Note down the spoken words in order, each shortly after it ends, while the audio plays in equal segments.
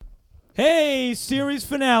Hey, series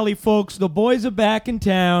finale, folks. The boys are back in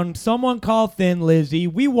town. Someone call Thin Lizzy.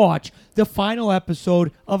 We watch the final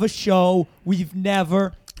episode of a show we've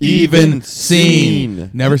never even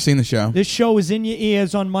seen. Never seen the show. This show is in your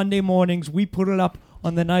ears on Monday mornings. We put it up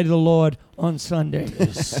on the night of the Lord on Sunday.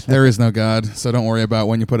 There is no God, so don't worry about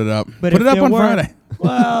when you put it up. But put it up on Friday.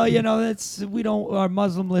 Well, our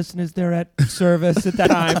Muslim listeners, they're at service at that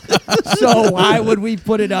time. So why would we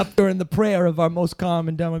put it up during the prayer of our most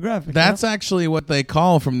common demographic? That's actually what they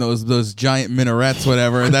call from those giant minarets,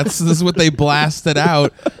 whatever. This is what they blasted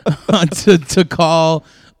out to call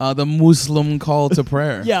the Muslim call to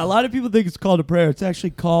prayer. Yeah, a lot of people think it's call to prayer. It's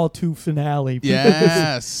actually call to finale.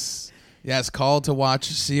 Yes. Yes, call to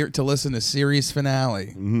to listen to series finale.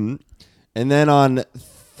 Mm-hmm. And then on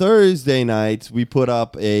Thursday nights, we put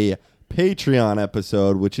up a Patreon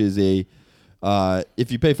episode, which is if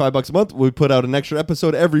you pay $5 a month, we put out an extra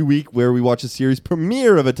episode every week where we watch a series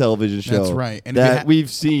premiere of a television show. That's right. And that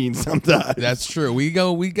we've seen sometimes. That's true. We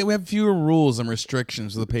have fewer rules and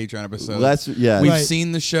restrictions for the Patreon episode. We've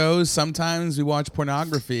seen the shows. Sometimes we watch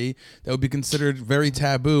pornography that would be considered very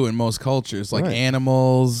taboo in most cultures, like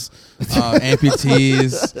animals,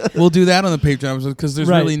 amputees. We'll do that on the Patreon episode because there's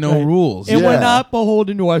really no rules. And we're not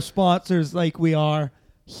beholden to our sponsors like we are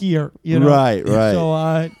here. Right.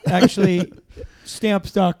 So actually...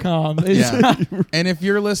 Stamps.com. And if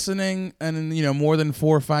you're listening and more than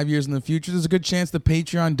 4 or 5 years in the future, there's a good chance the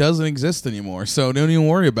Patreon doesn't exist anymore. So don't even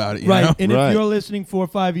worry about it. You know? And if you're listening 4 or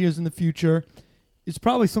 5 years in the future, it's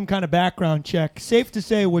probably some kind of background check. Safe to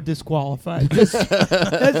say we're disqualified.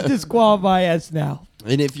 Let's disqualify us now.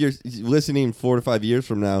 And if you're listening 4 to 5 years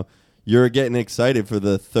from now, you're getting excited for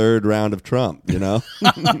the third round of Trump, Well,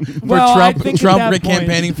 Trump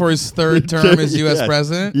campaigning for his third term as U.S.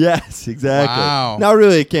 president? Yes, exactly. Wow. Not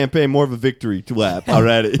really a campaign, more of a victory lap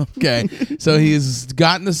already. Okay. So he's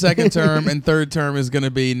gotten the second term, and third term is going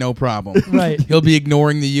to be no problem. Right. He'll be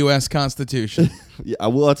ignoring the U.S. Constitution. Yeah,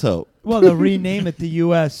 well, let's hope. Well, they'll rename it the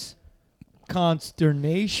U.S.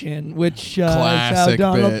 Consternation, which is how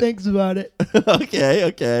Donald thinks about it. Okay.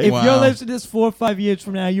 If you're listening to this 4 or 5 years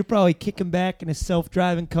from now, you're probably kicking back in a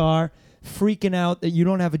self-driving car, freaking out that you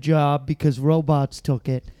don't have a job because robots took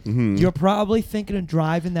it. Mm-hmm. You're probably thinking of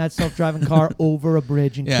driving that self-driving car over a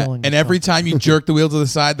bridge and killing yourself. And every time you jerk the wheel to the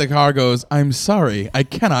side, the car goes, "I'm sorry, I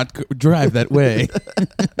cannot drive that way."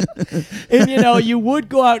 And you would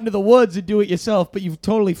go out into the woods and do it yourself, but you've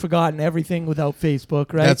totally forgotten everything without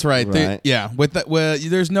Facebook, right? That's right. With that,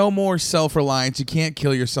 there's no more self-reliance. You can't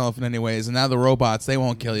kill yourself in any ways. And now the robots, they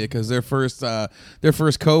won't kill you because their first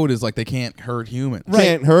code is like they can't hurt humans. Right.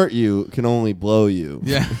 Can't hurt you, can only blow you.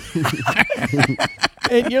 Yeah.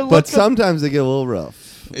 But sometimes they get a little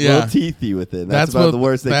rough. A little teethy with it. That's about the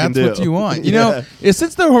worst they can do. That's what you want.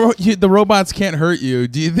 Since the robots can't hurt you,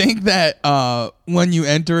 do you think that when you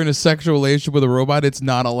enter in a sexual relationship with a robot, it's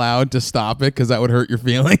not allowed to stop it because that would hurt your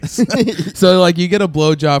feelings? So like you get a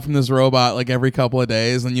blowjob from this robot like every couple of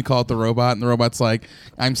days, and you call it the robot, and the robot's like,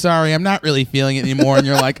 "I'm sorry, I'm not really feeling it anymore," and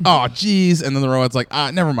you're like, "Oh, geez," and then the robot's like,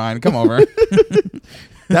 "Never mind, come over."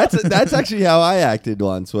 That's actually how I acted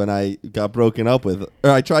once when I got broken up with.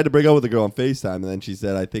 Or I tried to break up with a girl on FaceTime, and then she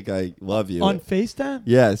said, "I think I love you." On FaceTime?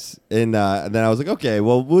 Yes. And then I was like, okay,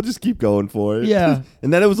 well, we'll just keep going for it. Yeah.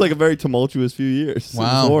 And then it was like a very tumultuous few years.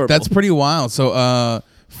 Wow. That's pretty wild. So,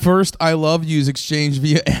 first I love yous exchanged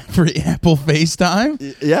via Apple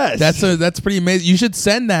FaceTime. Yes. That's pretty amazing. You should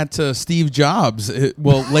send that to Steve Jobs.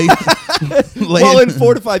 Well, in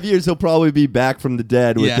 4 to 5 years, he'll probably be back from the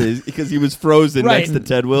dead because he was frozen next to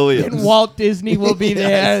Ted Williams. And Walt Disney will be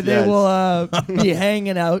there. They will be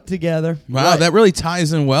hanging out together. Wow, that really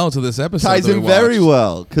ties in well to this episode. Ties in very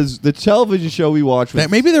well because the television show we watched was...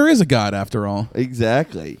 Maybe there is a God after all.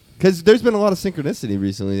 Exactly. Because there's been a lot of synchronicity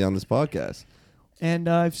recently on this podcast. And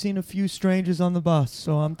I've seen a few strangers on the bus,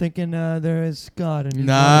 so I'm thinking there is God.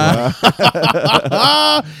 Nah.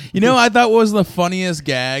 I thought was the funniest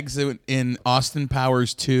gags in Austin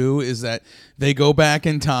Powers 2 is that they go back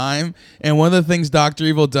in time, and one of the things Dr.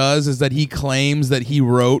 Evil does is that he claims that he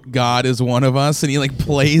wrote God is one of us, and he like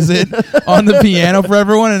plays it on the piano for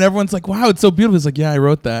everyone, and everyone's like, "Wow, it's so beautiful." He's like, "Yeah, I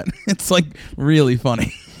wrote that." It's like really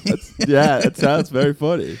funny. That sounds very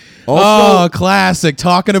funny. Also, classic.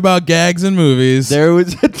 Talking about gags in movies. There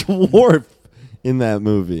was a dwarf in that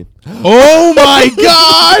movie. Oh my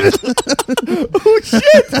God! Oh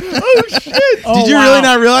shit! Did you really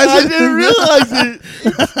not realize it? I didn't realize it.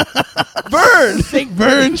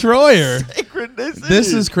 Vern Troyer. Synchronicity.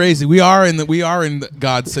 This is crazy. We are in the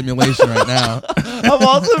God simulation right now. I'm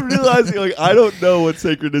also realizing I don't know what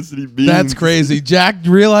synchronicity means. That's crazy. Jack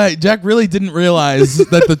really didn't realize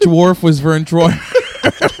that the dwarf was Vern Troyer.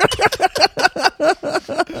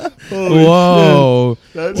 Whoa.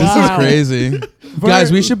 That's This is Wow. crazy.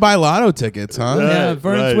 Guys, we should buy lotto tickets, huh? Yeah,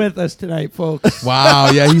 Vern's right. with us tonight, folks. Wow,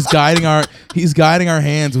 yeah, he's guiding our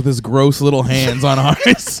hands with his gross little hands on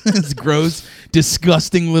ours. His gross,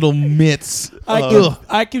 disgusting little mitts.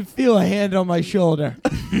 I can feel a hand on my shoulder.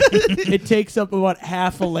 It takes up about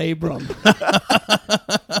half a labrum.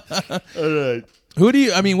 All right.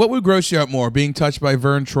 What would gross you out more? Being touched by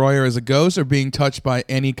Vern Troyer as a ghost or being touched by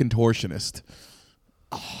any contortionist?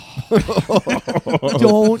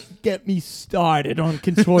 Don't get me started on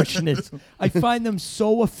contortionists. I find them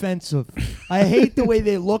so offensive. I hate the way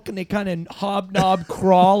they look and they kind of hobnob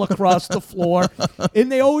crawl across the floor.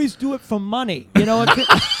 And they always do it for money. You know,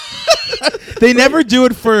 They never do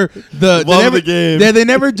it for the game. They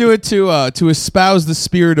never do it to espouse the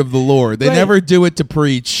spirit of the Lord. They Right. never do it to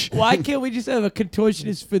preach. why can't we just have a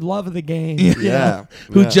contortionist for love of the game? Yeah. You know?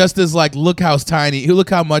 Who just is like, look how tiny, look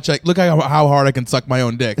how hard I can suck my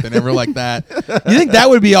own dick. They never like that. You think that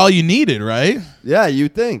would be all you needed, right? Yeah, you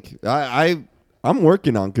think. I'm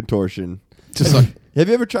working on contortion. To suck. Have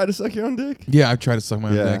you ever tried to suck your own dick? Yeah, I've tried to suck my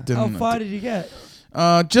own Yeah. dick. Didn't, How far did you get?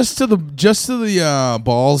 Just to the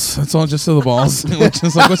balls. That's all. Just to the balls. Which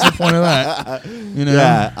is like, what's the point of that? You know?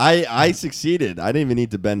 Yeah, I succeeded. I didn't even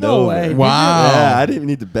need to bend No over. way. Wow. Yeah, I didn't even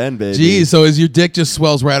need to bend, baby. Geez, so as your dick just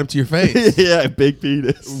swells right up to your face. Yeah, big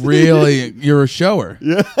penis. Really, you're a shower.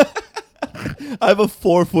 Yeah. I have a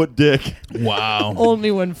 4-foot dick. Wow. Only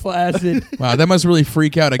when flaccid. Wow, that must really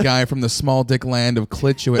freak out a guy from the small dick land of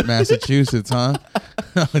Clituit, Massachusetts, huh?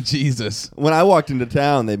 Oh, Jesus. When I walked into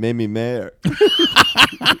town, they made me mayor.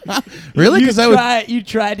 Really? Because You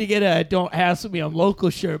tried to get a "Don't Hassle Me" on local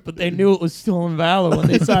shirt, but they knew it was stolen valor when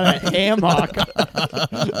they saw that ham hock.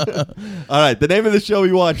 All right, the name of the show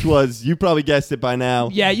we watched was, you probably guessed it by now.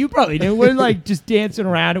 Yeah, you probably knew. We're like just dancing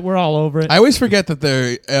around it. We're all over it. I always forget that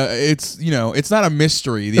it's not a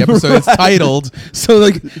mystery. The episode is titled, so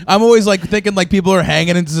like I'm always like thinking like people are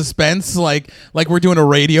hanging in suspense, like we're doing a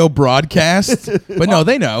radio broadcast. But no,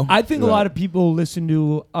 they know. I think a lot of people listen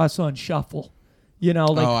to us on shuffle. You know,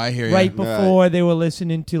 like I hear ya. right before they were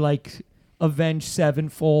listening to like Avenged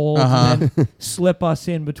Sevenfold and then slip us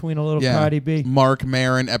in between a little Cardi B. Mark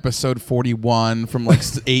Maron, episode 41 from like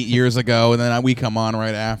 8 years ago, and then we come on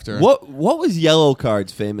right after. What was Yellow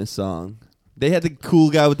Card's famous song? They had the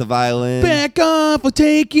cool guy with the violin. Back off, I'll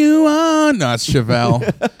take you on. No, it's Chevelle.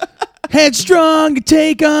 Headstrong, you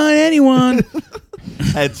take on anyone.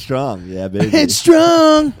 Headstrong, yeah, baby.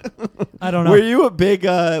 Headstrong. I don't know. Were you a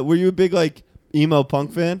big like emo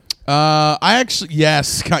punk fan? I actually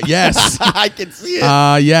yes. I can see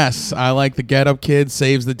it. Yes, I like the Get Up Kids.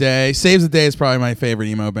 Saves the Day. Saves the Day is probably my favorite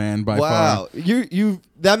emo band by far. Wow,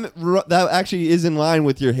 that actually is in line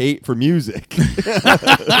with your hate for music.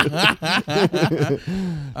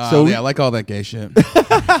 So yeah, I like all that gay shit.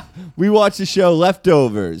 We watched the show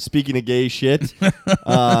Leftovers. Speaking of gay shit,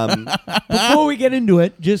 Before we get into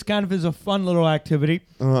it, just kind of as a fun little activity,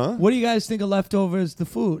 uh-huh. what do you guys think of Leftovers, the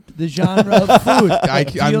food, the genre of food?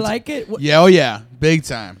 Do you like it? Yeah, oh yeah, big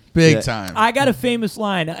time, Yeah. time. I got a famous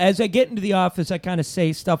line. As I get into the office, I kind of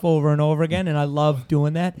say stuff over and over again, and I love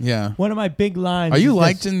doing that. Yeah. One of my big lines. Are you is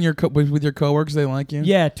liked this. in your with your coworkers? They like you?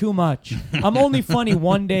 Yeah, too much. I'm only funny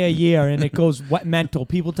one day a year, and it goes mental.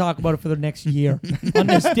 People talk about it for the next year. On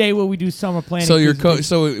this day where we do summer planning. So your presentations.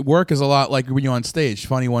 so work is a lot like when you're on stage,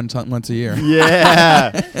 funny once a year.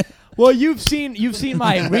 Yeah. Well, you've seen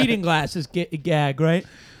my reading glasses gag, right?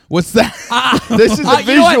 What's that? This is a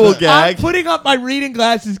You know what? visual gag. I'm putting up my reading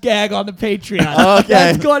glasses gag on the Patreon. Okay.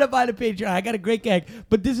 That's going up by the Patreon. I got a great gag.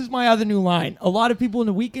 But this is my other new line. A lot of people in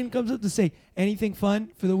the weekend comes up to say, anything fun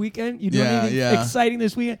for the weekend? You doing Yeah, anything yeah. exciting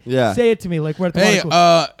this weekend? Yeah. Say it to me like we're at the Hey,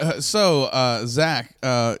 water so Zach,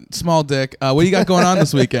 small dick, what do you got going on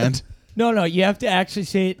this weekend? No, you have to actually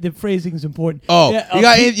say it. The phrasing is important. Oh,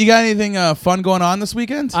 Yeah, you got anything fun going on this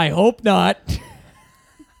weekend? I hope not.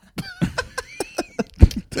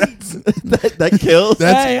 that kills.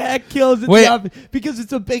 That kills it Wait. because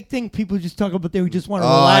it's a big thing. People just talk about they just want to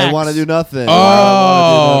Oh, relax. I want to do nothing. Oh,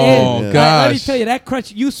 I wanna do nothing. God. God. Let me gosh. tell you, that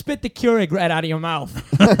crutch, you spit the Keurig right out of your mouth.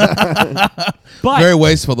 But Very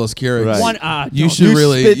wasteful, those Keurigs. Right. one, You don't- should You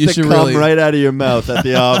really, spit you the should cum really. right out of your mouth at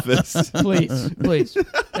the office. please.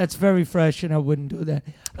 That's very fresh, and I wouldn't do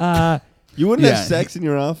that. You wouldn't Yeah. have sex in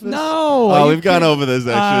your office? No. Oh, are you we've gone kidding? over this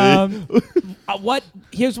actually. What?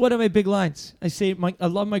 Here's one of my big lines. I say, I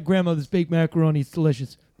love my grandmother's baked macaroni. It's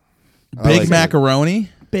delicious. I Big like it. macaroni?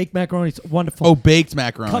 Baked macaroni. It's wonderful. Oh, baked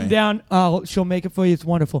macaroni. Come down. She'll make it for you. It's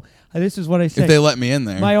wonderful. This is what I say. If they let me in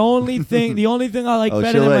there. My only thing, the only thing I like Oh,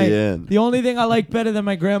 better she'll than let you in. the only thing I like better than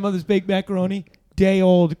my grandmother's baked macaroni, day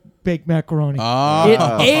old baked macaroni. Oh. It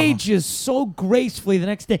ages so gracefully the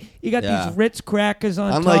next day. You got Yeah. these Ritz crackers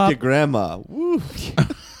on Unlike top. your grandma. Woo.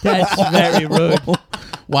 That's very rude.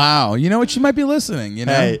 Wow. You know what? She might be listening, you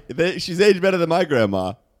know? Hey, she's aged better than my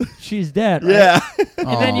grandma. She's dead, right? Yeah.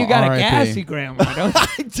 And then you got a R.I.P. gassy grandma, don't you?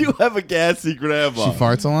 I do have a gassy grandma. She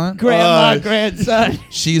farts a lot? Grandma, grandson.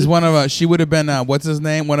 She's one of she would have been what's his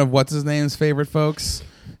name? One of what's his name's favorite folks,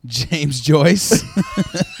 James Joyce.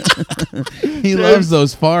 He loves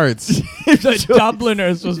those farts. The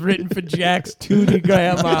Dubliners was written for Jack's Tootie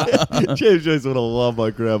grandma. James Joyce would have loved my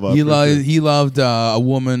grandma. He for sure. he loved a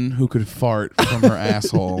woman who could fart from her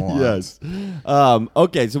asshole. a lot. Yes.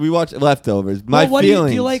 Okay, so we watched Leftovers. My Well, what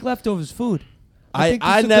feelings. do you like leftovers food? I think this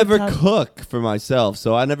is a good never time- cook for myself,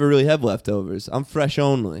 so I never really have leftovers. I'm fresh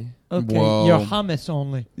only. Okay, Whoa. you're hummus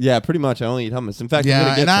only. Yeah, pretty much. I only eat hummus. In fact, I'm Yeah,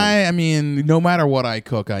 gonna get and some. I mean, no matter what I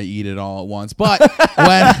cook, I eat it all at once. But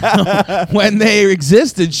when they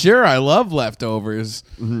existed, sure, I love leftovers.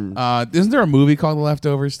 Mm-hmm. Isn't there a movie called The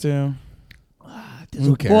Leftovers too? There's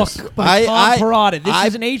Who a cares? book by Tom Perrotta. This I-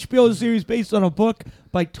 is an HBO series based on a book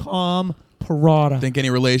by Tom Perrotta. Think any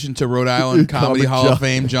relation to Rhode Island Comedy Comic Hall John. of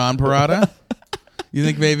Fame John Perrotta? You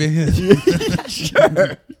think maybe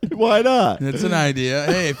Sure. Why not? that's an idea?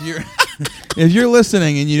 Hey, if you're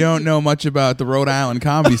listening and you don't know much about the Rhode Island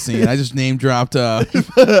comedy scene, I just name dropped a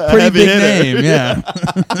pretty heavy big hitter. name.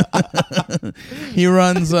 Yeah, he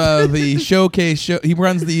runs the showcase show. He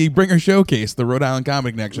runs the Bringer Showcase, the Rhode Island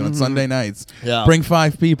Comedy Connection on Sunday nights. Yeah. Bring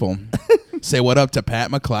 5 people. Say what up to Pat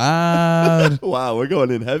McLeod. Wow, we're going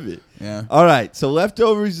in heavy. Yeah. All right, so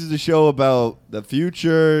Leftovers is a show about the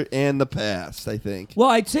future and the past, I think. Well,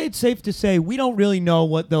 I'd say it's safe to say we don't really know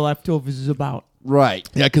what The Leftovers is about. Right.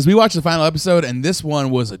 Yeah, because we watched the final episode, and this one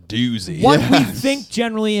was a doozy. What we Yes. think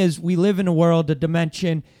generally is we live in a world, a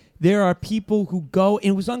dimension. There are people who go, and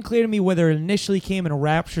it was unclear to me whether it initially came in a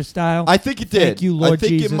rapture style. I think it did. Thank you, Lord I think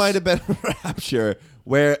Jesus. it might have been a rapture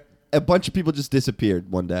where a bunch of people just disappeared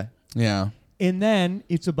one day. Yeah. And then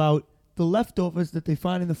it's about the leftovers that they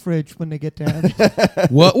find in the fridge when they get to heaven.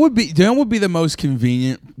 What would be the most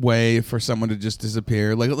convenient way for someone to just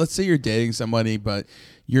disappear? Like, let's say you're dating somebody, but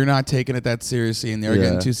you're not taking it that seriously, and they're Yeah.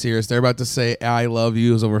 getting too serious. They're about to say "I love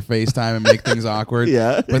you" over FaceTime and make things awkward.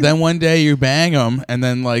 Yeah. But then one day you bang them, and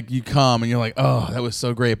then like you come, and you're like, "Oh, that was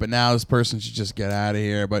so great," but now this person should just get out of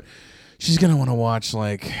here. But she's gonna want to watch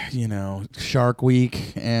Shark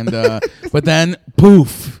Week, and but then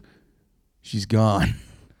poof, she's gone.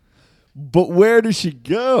 But where does she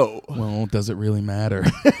go? Well, does it really matter?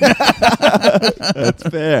 That's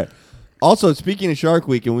fair. Also, speaking of Shark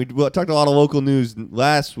Week, and we talked a lot of local news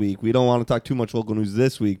last week. We don't want to talk too much local news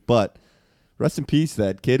this week, but rest in peace,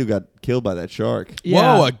 that kid who got killed by that shark.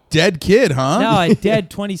 Yeah. Whoa, a dead kid, huh? No, a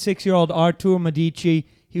dead 26-year-old Artur Medici.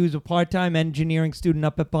 He was a part-time engineering student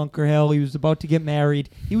up at Bunker Hill. He was about to get married.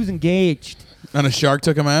 He was engaged. And a shark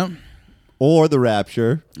took him out? Or the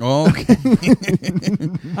rapture. Oh, okay.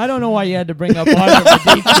 I don't know why you had to bring up Artur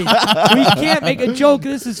Medici. We can't make a joke.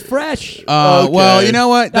 This is fresh. Well, you know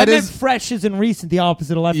what? I That meant is. fresh isn't recent, the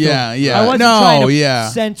opposite of leftover. Yeah, yeah. I wasn't No, trying to yeah.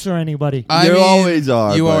 censor anybody. You always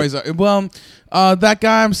are, You but- always are. Well, that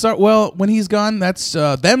guy, I'm sorry. Well, when he's gone, that's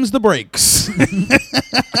them's the breaks.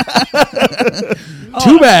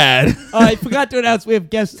 Too bad. I forgot to announce we have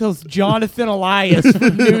guest host Jonathan Elias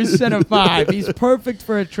from News Center 5. He's perfect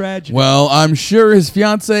for a tragedy. Well, I'm sure his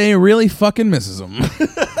fiance really fucking misses him.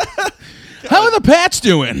 How are the Pats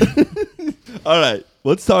doing? All right,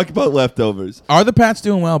 let's talk about Leftovers. Are the Pats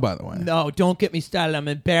doing well, by the way? No, don't get me started. I'm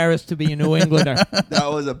embarrassed to be a New Englander. That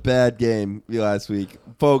was a bad game last week.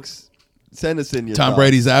 Folks, send us in your Tom thoughts.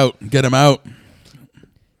 Brady's out. Get him out.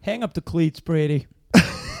 Hang up the cleats, Brady.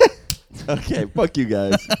 Okay, fuck you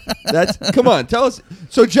guys. Come on, tell us.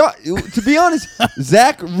 So, to be honest,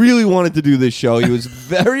 Zach really wanted to do this show. He was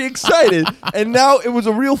very excited, and now it was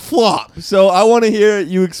a real flop. So, I want to hear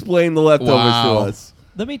you explain the Leftovers Wow. to us.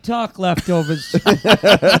 Let me talk leftovers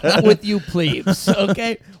with you, please.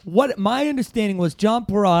 Okay? What my understanding was, John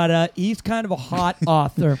Perrotta, he's kind of a hot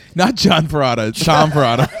author. Not John Perrotta, Tom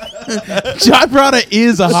Perrotta. John Perrotta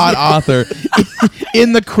is a hot author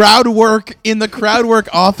in the crowd work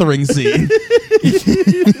authoring scene.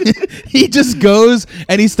 He just goes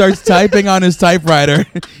and he starts typing on his typewriter,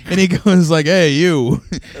 and he goes like, "Hey, you,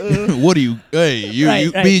 what do you? Hey, you,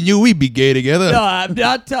 Right. me and you, we be gay together." No, I'm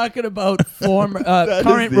not talking about former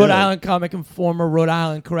current the Rhode end. Island comic and former Rhode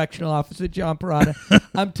Island correctional officer John Perrotta.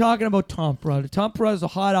 I'm talking about Tom Perrotta. Tom Perrotta is a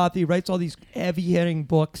hot author. He writes all these heavy-hitting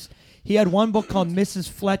books. He had one book called Mrs.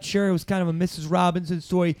 Fletcher. It was kind of a Mrs. Robinson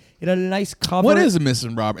story. It had a nice cover. What is a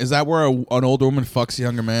Mrs. Robinson? Is that where an older woman fucks a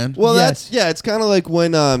younger man? Well, Yes. it's kind of like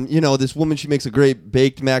when this woman, she makes a great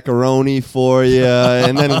baked macaroni for you,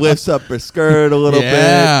 and then lifts up her skirt a little bit.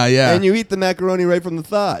 Yeah. And you eat the macaroni right from the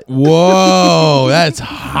thigh. Whoa, that's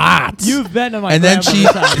hot. You've been to my And then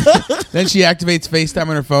grandmother's house. then she activates FaceTime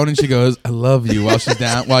on her phone and she goes, "I love you,"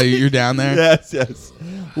 while you're down there. Yes.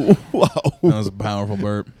 Wow. That was a powerful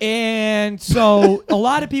burp. And so a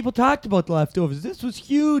lot of people talked about The Leftovers. This was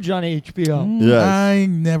huge on HBO. Yes. I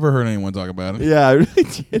never heard anyone talk about it. Yeah, I really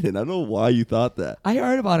didn't. I don't know why you thought that. I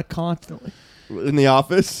heard about it constantly. In the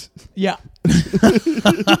office? Yeah.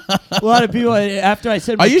 A lot of people, after I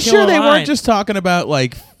said, Are you sure they line, weren't just talking about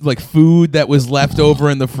like food that was left over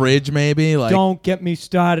in the fridge? Maybe like. Don't get me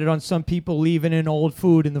started on some people leaving in old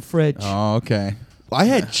food in the fridge. Oh, okay. I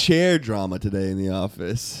had chair drama today in the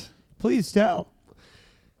office. Please tell.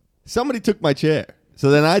 Somebody took my chair. So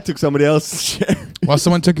then I took somebody else's chair. Well,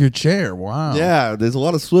 someone took your chair. Wow. Yeah, there's a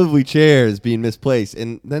lot of swivelly chairs being misplaced.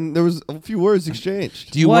 And then there was a few words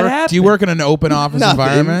exchanged. Do you What work? happened? Do you work in an open office Nothing.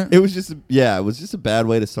 environment? It was just a bad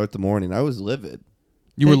way to start the morning. I was livid.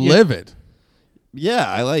 You were you- livid.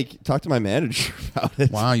 Yeah, I talked to my manager about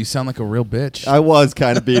it. Wow, you sound like a real bitch. I was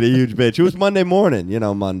kind of being a huge bitch. It was Monday morning,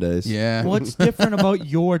 Mondays. Yeah. What's different about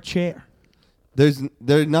your chair?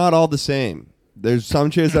 They're not all the same. There's some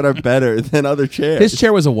chairs that are better than other chairs. His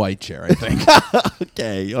chair was a white chair, I think.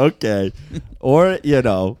 Okay. Or,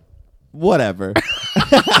 whatever.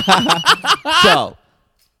 So,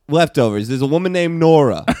 Leftovers. There's a woman named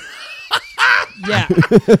Nora. Yeah.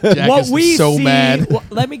 Jack What is we so see, mad. well,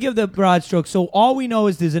 let me give the broad stroke. So all we know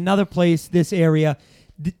is there's another place, this area.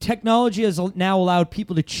 The technology has now allowed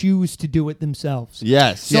people to choose to do it themselves.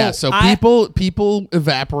 Yes. So people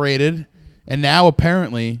evaporated, and now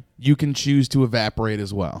apparently you can choose to evaporate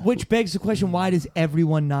as well. Which begs the question, why does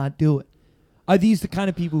everyone not do it? Are these the kind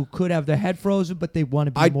of people who could have their head frozen, but they want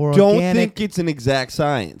to be I more don't organic? think it's an exact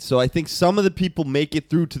science. So I think some of the people make it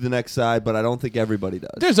through to the next side, but I don't think everybody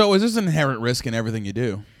does. There's an inherent risk in everything you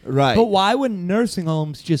do. Right. But why wouldn't nursing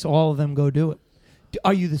homes just all of them go do it?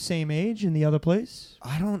 Are you the same age in the other place?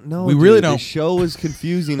 I don't know. We really dude. don't. The show is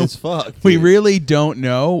confusing as fuck. We dude. really don't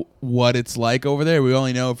know what it's like over there. We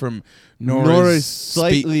only know from Nora Nora's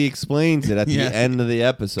slightly explains it at Yeah. the end of the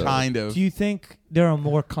episode. kind of. Do you think there are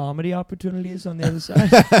more comedy opportunities on the other side?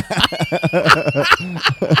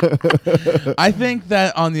 I think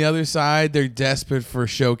that on the other side, they're desperate for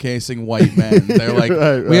showcasing white men. They're like,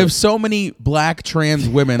 Right. we have so many black trans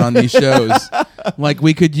women on these shows. Like,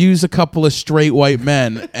 we could use a couple of straight white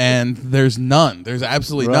men, and there's none. There's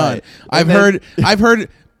absolutely none. Right. I've heard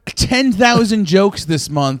 10,000 jokes this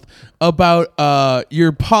month about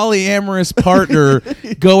your polyamorous partner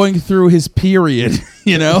going through his period.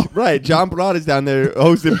 Right. John Broad is down there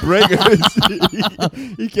hosting Bringers.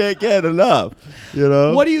 he can't get enough.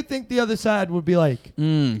 What do you think the other side would be like?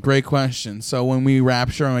 Great question. So when we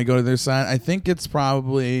rapture and we go to their side, I think it's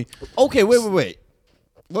probably Okay, wait.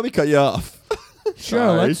 Let me cut you off. Sure,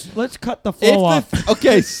 Sorry. let's cut the flow off.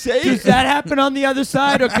 Say Does that happen on the other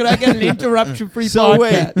side, or could I get an interruption-free So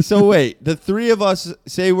podcast? wait. The three of us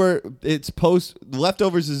say it's post. The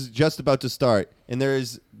Leftovers is just about to start, and there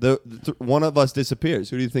is one of us disappears.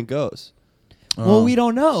 Who do you think goes? Well, we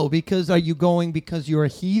don't know, because are you going because you're a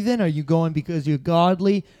heathen? Are you going because you're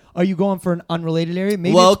godly? Are you going for an unrelated area?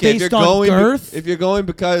 Maybe it's based on girth. If you're going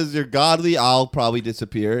because you're godly, I'll probably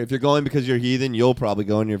disappear. If you're going because you're heathen, you'll probably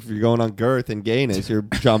go. And if you're going on girth and gayness, you're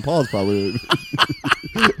John Paul's probably.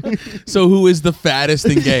 So who is the fattest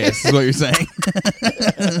and gayest is what you're saying?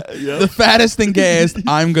 The fattest and gayest,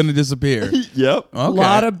 I'm going to disappear. Yep. Okay. A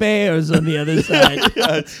lot of bears on the other side.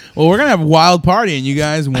 Well, we're going to have a wild party and you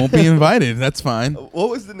guys won't be invited. That's fine. What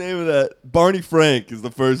was the name of that? Barney Frank is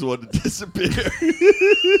the first one to disappear.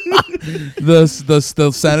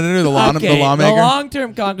 The senator, the lawmaker. The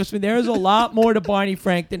long-term congressman. There is a lot more to Barney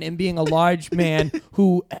Frank than him being a large man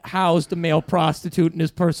who housed a male prostitute in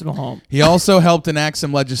his personal home. He also helped enact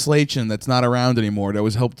some legislation that's not around anymore that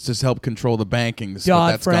was help control the bankings. But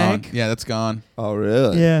that's Dodd-Frank? gone. Yeah, that's gone. Oh,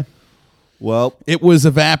 really? Yeah. Well, It was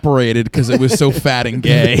evaporated because it was so fat and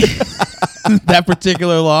gay. That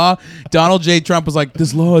particular law, Donald J. Trump was like,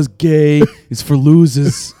 this law is gay, it's for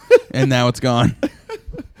losers, and now it's gone.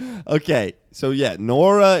 okay. So, yeah,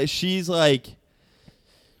 Nora, she is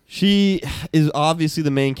obviously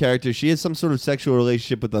the main character. She has some sort of sexual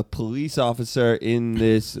relationship with a police officer in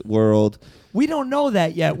this world. We don't know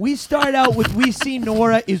that yet. We start out with we see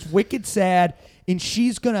Nora is wicked sad, and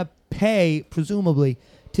she's going to pay, presumably,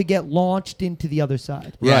 to get launched into the other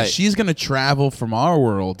side. Yeah, Right. she's going to travel from our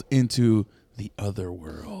world into the other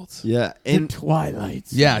world. Yeah, The and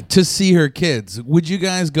Twilights. Yeah, to see her kids. Would you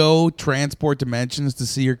guys go transport dimensions to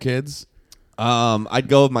see your kids? I'd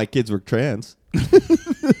go if my kids were trans.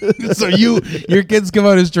 So your kids come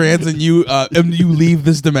out as trans and you leave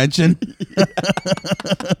this dimension?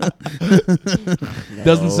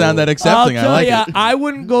 Doesn't sound that accepting. I'll tell I like ya, it. I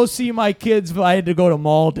wouldn't go see my kids if I had to go to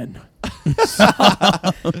Malden.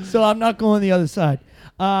 So I'm not going the other side.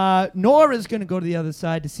 Nora's going to go to the other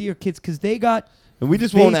side to see her kids because they got... And we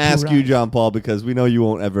just won't Vaporize. ask you, John Paul, because we know you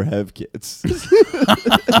won't ever have kids.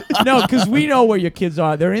 No, because we know where your kids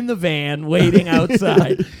are. They're in the van waiting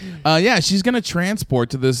outside. Yeah, she's going to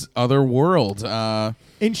transport to this other world.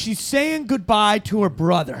 And she's saying goodbye to her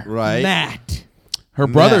brother, Right. Matt. Her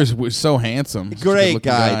brother's was so handsome. Such a Great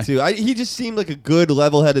good-looking guy, too. He just seemed like a good,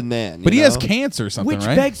 level-headed man. But he you has know? cancer or something, Which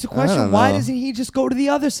right? begs the question, don't why know. doesn't he just go to the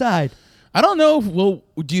other side? I don't know. Well,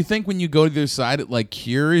 do you think when you go to the other side, it like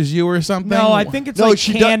cures you or something? No, I think it's No, like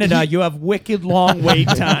she do- Canada. he- You have wicked long wait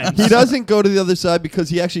times. He doesn't go to the other side because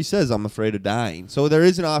he actually says, I'm afraid of dying. So there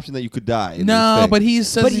is an option that you could die. in No, this thing. but he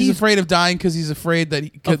says But he's he's- afraid of dying because he's afraid that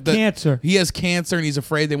Of cancer. He has cancer and he's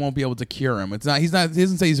afraid they won't be able to cure him. It's not. He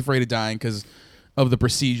doesn't say he's afraid of dying because of the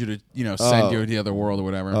procedure to send Oh. you to the other world or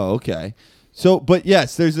whatever. Oh, okay. So, but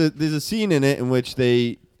yes, there's a scene in it in which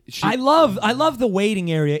I love the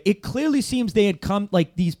waiting area. It clearly seems they had come,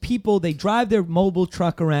 like these people, they drive their mobile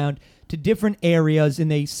truck around to different areas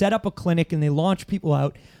and they set up a clinic and they launch people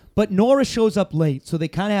out. But Nora shows up late, so they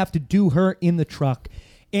kind of have to do her in the truck.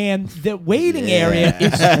 And the waiting area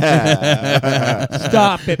is...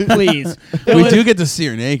 Stop it, please. We do get to see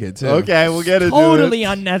her naked too. Okay, we'll get into Totally it.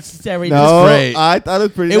 unnecessary. No, great. I thought it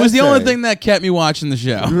was pretty It was the only necessary. thing that kept me watching the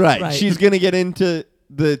show. Right. Right. She's going to get into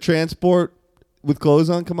the transport with clothes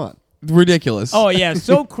on? Come on. Ridiculous. Oh, yeah,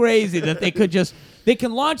 so crazy that they could just... They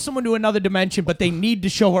can launch someone to another dimension, but they need to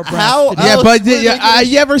show her breasts. How- Yeah, else but were they gonna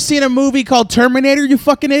you ever seen a movie called Terminator, you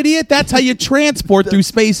fucking idiot? That's how you transport through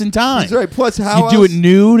space and time. That's right. Plus, how You do it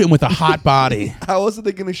nude and with a hot body. How else are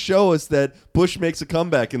they going to show us that Bush makes a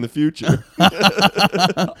comeback in the future?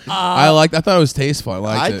 I thought it was tasteful. I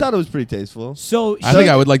liked I it. thought it was pretty tasteful. So I think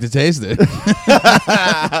I would like to taste it.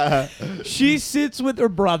 she sits with her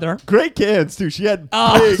brother. Great cans too. She had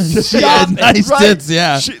Oh, big. She had nice tits,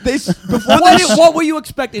 yeah. What were you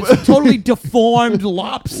expecting? It's totally deformed,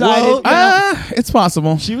 lopsided. Well, It's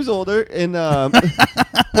possible. She was older, and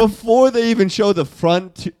before they even show the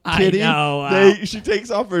front I titty, know, she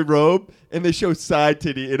takes off her robe and they show side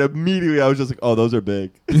titty, and immediately I was just like, "Oh, those are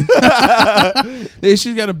big."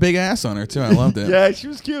 She's got a big ass on her too. I loved it. Yeah, she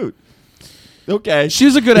was cute. Okay, She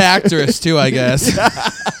was a good actress too, I guess.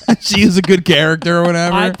 She was a good character or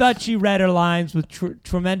whatever. I thought she read her lines with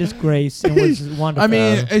tremendous grace and was wonderful. I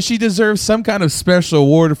mean, she deserves some kind of special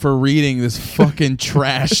award for reading this fucking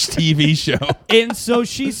trash TV show. and so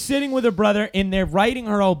she's sitting with her brother, and they're writing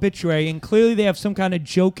her obituary, and clearly they have some kind of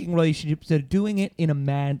joking relationship. So they're doing it in a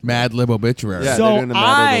Mad Lib obituary. Yeah. they're So doing a Mad Lib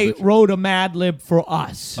I obituary. wrote a Mad Lib for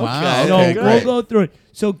us. Wow, So okay, we'll great. go through it.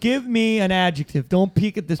 So give me an adjective. Don't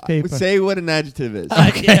peek at this paper. say what an adjective is.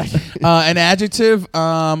 Yeah. An adjective.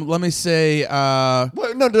 Let me say. Well,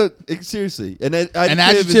 no, seriously. An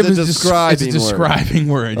Adjective is a it's describing a describing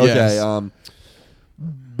word. word. Yes. Okay.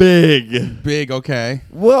 Big. Big. Okay.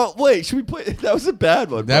 Well, wait. Should we put? That was a bad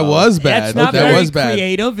one. That bro. was bad. That's not that very was bad.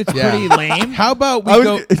 creative. It's Yeah. pretty lame. How about we I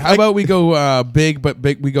was- go? How about we go big, but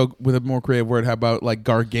big? We go with a more creative word. How about like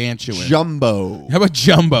gargantuan? Jumbo. How about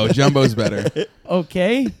jumbo? Jumbo's better.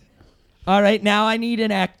 Okay. All right. Now I need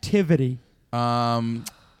an activity.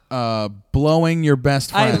 Blowing your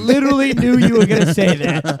best I friend. literally knew you were going to say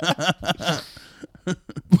that.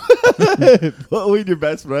 What, with your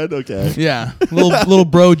best friend? Okay. Yeah, little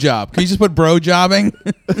bro job. Can you just put bro jobbing?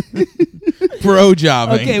 Bro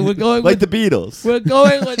jobbing. Okay, we're going Like with the Beatles. we're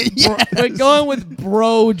going with we're going with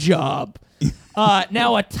bro job.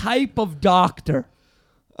 Now a type of doctor.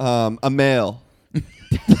 A male.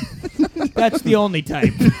 That's the only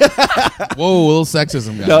type. Whoa, a little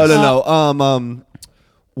sexism, guys. No.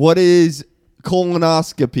 What is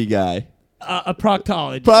colonoscopy guy? A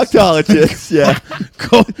proctologist. Proctologist. Yeah.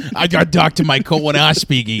 I got Dr. My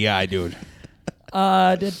colonoscopy guy, dude.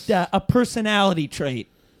 A personality trait.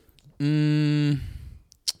 A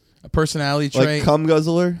personality trait. Like cum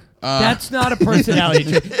guzzler. That's not a personality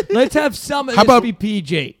trait. Let's have some of How this about- be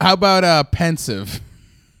PG. How about pensive?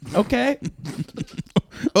 Okay.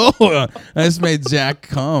 Oh, I just made Zach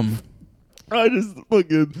come. I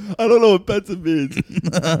don't know what pensive means.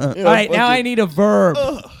 All right, now I need a verb.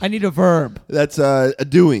 I need a verb. That's a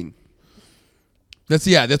doing. That's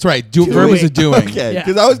right. Verb is a doing. Okay, Yeah.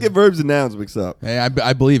 because I always get verbs and nouns mixed up. Hey,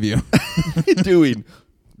 I believe you.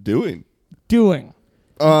 Doing. doing.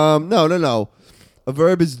 No. A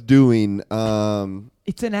verb is doing.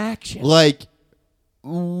 It's an action. Like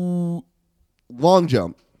long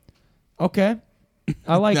jump. Okay.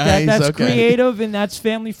 I like Nice, that. That's okay. creative and that's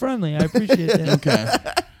family friendly. I appreciate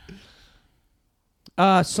that.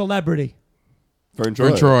 Okay. Celebrity. Vern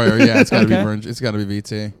Vern Troyer. Troyer. Yeah, it's got to be Okay. Vern. It's got to be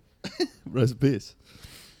VT. Rest in peace.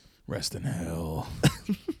 Rest in hell.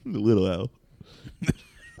 The little L. You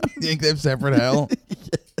think they have separate hell?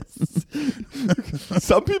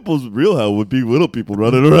 Some people's real hell would be little people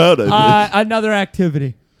running around. I think. Another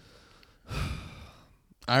activity.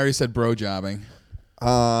 I already said bro jobbing.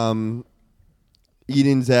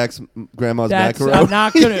 Eating Zach's grandma's I'm macaroni.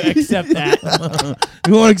 not going to accept that.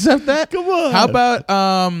 You won't accept that? Come on.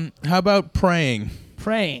 How about praying?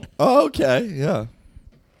 Praying. Oh, okay, yeah.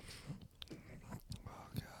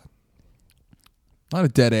 A lot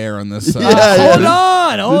of dead air on this. Yeah,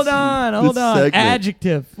 Hold this on. segment.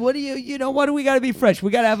 Adjective. What do we got to be fresh?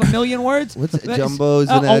 We got to have a million words? What's it? Jumbo's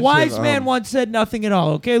an A adjective? wise man once said nothing at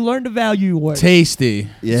all, okay? Learn to value your words. Tasty.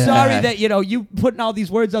 Yeah. Sorry that, you putting all these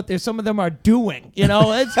words out there. Some of them are doing,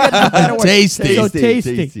 It's got a better word. Tasty. So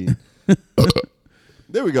tasty.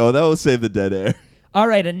 There we go. That will save the dead air. All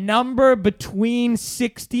right, a number between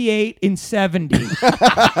 68 and 70.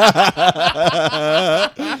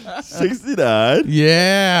 69.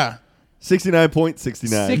 Yeah. 69.69.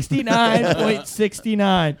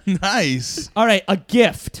 69.69. Nice. All right, a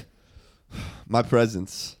gift. My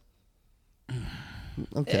presence.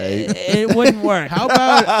 Okay. It wouldn't work. How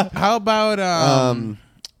about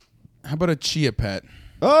a chia pet?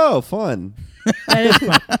 Oh, fun. That is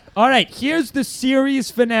fun. All right, here's the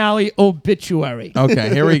series finale obituary.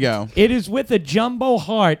 Okay, here we go. It is with a jumbo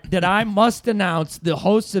heart that I must announce the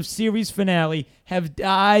hosts of series finale have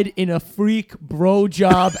died in a freak bro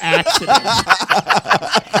job accident.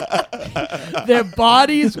 Their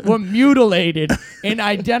bodies were mutilated and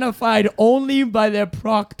identified only by their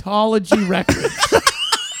proctology records.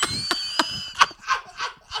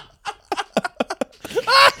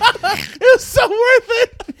 It's so worth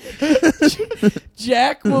it.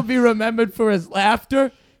 Jack will be remembered for his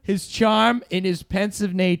laughter, his charm, and his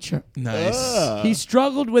pensive nature. Nice. He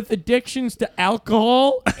struggled with addictions to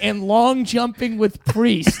alcohol and long jumping with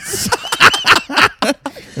priests.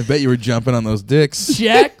 I bet you were jumping on those dicks.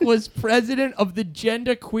 Jack was president of the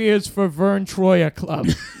Gender Queers for Vern Troyer Club.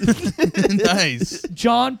 Nice.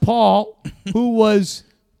 John Paul, who was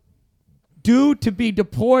due to be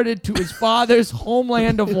deported to his father's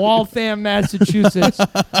homeland of Waltham, Massachusetts,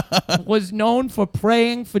 was known for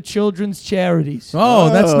praying for children's charities. Oh,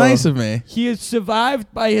 that's nice of me. He is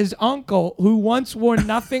survived by his uncle, who once wore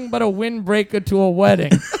nothing but a windbreaker to a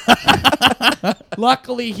wedding.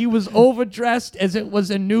 Luckily, he was overdressed as it was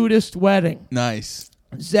a nudist wedding. Nice.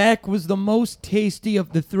 Zach was the most tasty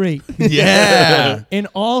of the three. Yeah. And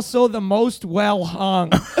also the most well hung.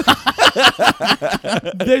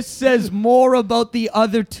 This says more about the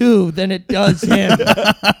other two than it does him.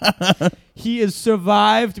 He is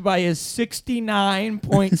survived by his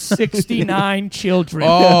 69.69 children.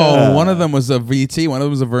 Oh, one of them was a VT. One of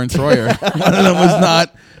them was a Vern Troyer. One of them was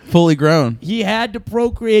not fully grown. He had to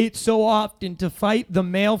procreate so often to fight the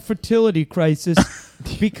male fertility crisis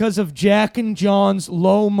because of Jack and John's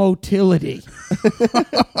low motility.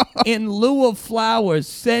 In lieu of flowers,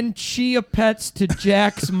 send chia pets to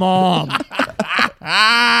Jack's mom.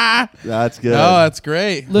 That's good. Oh, that's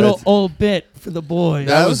great. Little That's- old bit for the boys.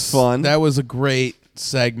 That was fun. That was a great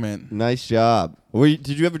segment. Nice job. Did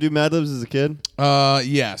you ever do Mad Libs as a kid?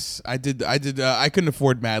 Yes, I did. I couldn't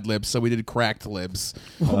afford Mad Libs, so we did cracked libs.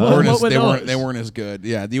 What were They those? weren't as good.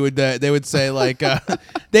 Yeah, they would say like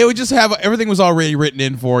they would just have everything was already written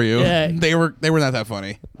in for you. Yeah. They were not that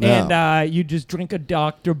funny. And you just drink a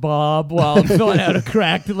Dr. Bob while filling out a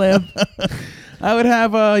cracked lib. I would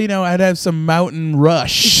have I'd have some Mountain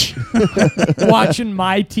Rush. Watching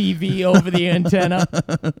my TV over the antenna.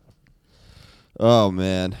 Oh,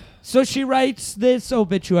 man. So she writes this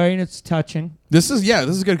obituary, and it's touching. This is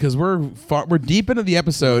good because we're deep into the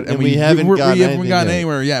episode and we haven't gotten we haven't anything gotten yet.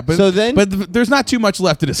 anywhere yet. But So then- there's not too much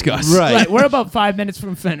left to discuss. Right. We're about 5 minutes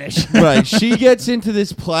from finish. Right. She gets into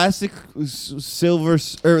this plastic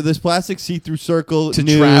this plastic see-through circle To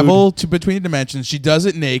nude. travel to between dimensions, she does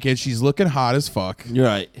it naked. She's looking hot as fuck. You're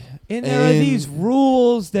right. And there are these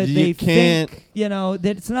rules that you they can't- think,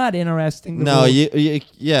 that it's not interesting. the No, rules.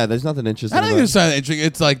 yeah, there's nothing interesting. I don't think about there's something interesting.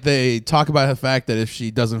 It's like they talk about the fact that if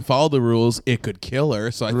she doesn't follow the rules, it could kill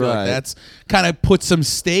her. So I feel Right. like that's kind of put some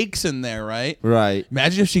stakes in there, right? Right.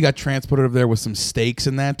 Imagine if she got transported over there with some steaks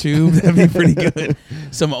in that tube. That'd be pretty good.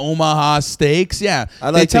 Some Omaha steaks. Yeah.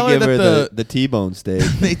 I'd like They to tell give that her the T-bone steak.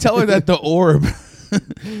 They tell her that the orb How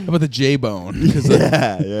about the J-bone?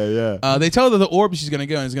 Yeah. They tell her that the orb she's going to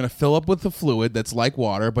go in is going to fill up with the fluid that's like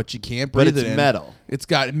water, but she can't breathe But it's it in. metal. It's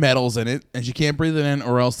got metals in it, and she can't breathe it in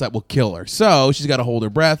or else that will kill her. So she's got to hold her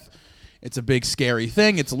breath. It's a big, scary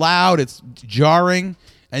thing. It's loud. It's jarring.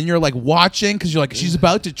 And you're like watching because you're like, she's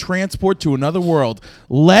about to transport to another world.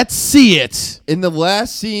 Let's see it. In the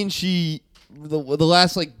last scene, the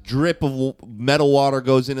last like drip of metal water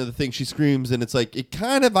goes into the thing. She screams, and it's like it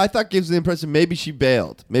kind of I thought gives the impression maybe she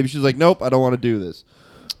bailed. Maybe she's like, nope, I don't want to do this.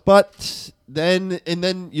 But then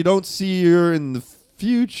you don't see her in the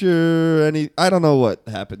future. I don't know what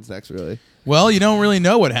happens next, really. Well, you don't really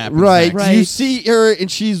know what happens. Right. next. Right. You see her, and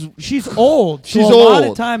she's old. She's so a lot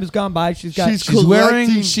old. of time has gone by. She's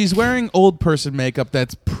She's wearing old person makeup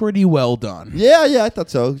that's pretty well done. yeah, I thought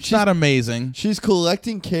so. It's not amazing. She's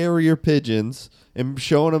collecting carrier pigeons and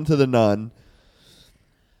showing them to the nun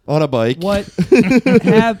on a bike. What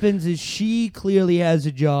happens is she clearly has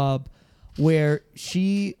a job where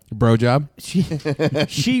she Bro job?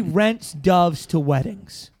 she rents doves to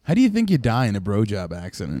weddings. How do you think you die in a bro job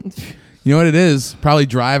accident? You know what it is? Probably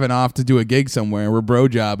driving off to do a gig somewhere. We're bro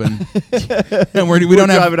jobbing, and we don't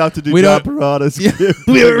have driving out to do we John don't- Parada's.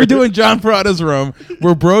 We're doing John Parada's room.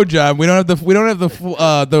 We're bro job. We don't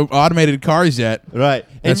have the automated cars yet. Right.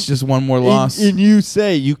 That's just one more loss. And you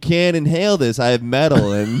say you can't inhale this. I have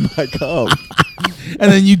metal in my cum.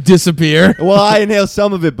 And then you disappear. Well, I inhale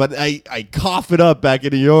some of it, but I cough it up back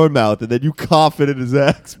into your mouth, and then you cough it in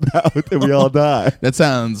Zach's mouth, and we all die. That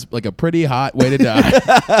sounds like a pretty hot way to die.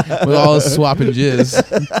 With all this swapping jizz.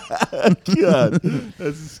 God,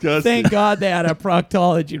 that's disgusting. Thank God they had our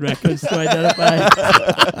proctology records to identify.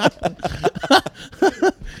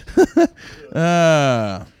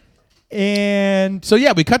 And So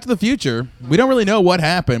yeah, we cut to the future. We don't really know what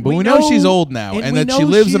happened, but we know she's old now and we that she know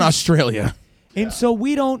lives in she's- Australia. And so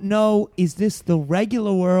we don't know, is this the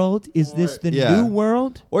regular world? Is this the yeah. new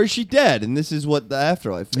world? Or is she dead, and this is what the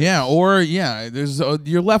afterlife is? Yeah, there's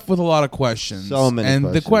you're left with a lot of questions. So many and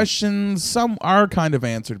questions. the questions, some are kind of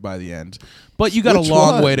answered by the end. But you got Which a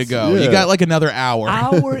long ones? way to go. Yeah. You got like another hour.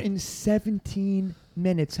 Hour and 17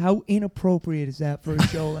 minutes. How inappropriate is that for a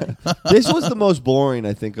show like This was the most boring,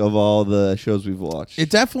 I think, of all the shows we've watched. It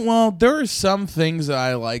definitely, well, there are some things that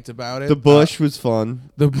I liked about it. The bush was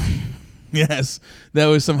fun. Yes, that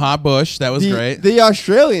was some hot bush. That was great. The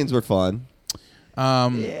Australians were fun. You're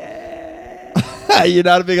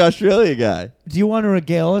not a big Australia guy. Do you want to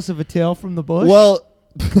regale us of a tale from the bush? Well,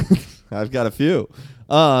 I've got a few.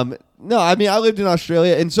 No, I mean, I lived in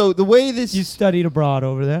Australia, and so the way this... You studied abroad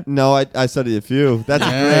over there. No, I studied a few. That's a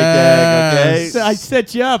great gag, okay? So I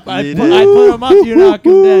set you up. I You put did. them up. You knock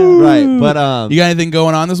them down. Right, but... You got anything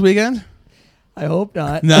going on this weekend? I hope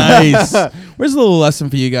not. Nice. Where's a little lesson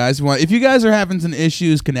for you guys? If you guys are having some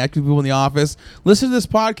issues connecting with people in the office, listen to this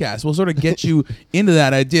podcast. We'll sort of get you into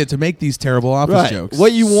that idea to make these terrible office Right. jokes.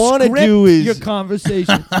 What you want to Script do is... your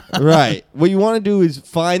conversation. Right. What you want to do is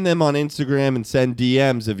find them on Instagram and send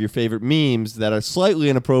DMs of your favorite memes that are slightly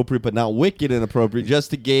inappropriate but not wicked inappropriate,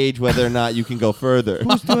 just to gauge whether or not you can go further.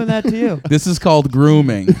 Who's doing that to you? This is called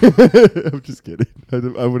grooming. I'm just kidding.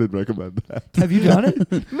 I wouldn't recommend that. Have you done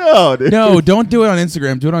it? No, dude. No, don't do it on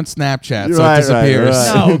Instagram. Do it on Snapchat so Right, it disappears.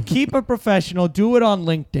 right. No, keep it professional. Do it on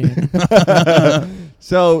LinkedIn.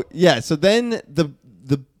 So then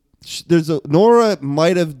Nora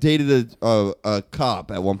might have dated a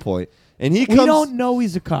cop at one point, and he We comes. don't know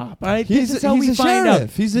he's a cop. All right, He's this is a- how he's we a find sheriff. out.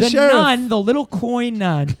 He's a the sheriff. nun, the little coin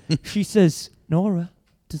nun. She says, "Nora,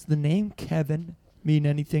 does the name Kevin mean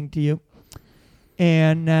anything to you?"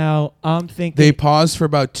 And now I'm thinking. They pause for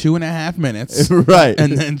about 2.5 minutes. Right.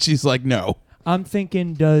 And then she's like, no. I'm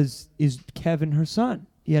thinking, is Kevin her son?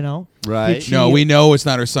 You know, Right. Did she- No, we know it's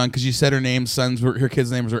not her son because you said her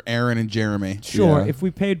kids' names were Aaron and Jeremy. Sure, Yeah. if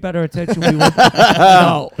we paid better attention, we would.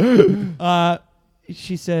 No.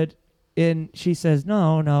 She said, and she says,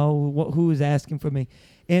 no. Who is asking for me?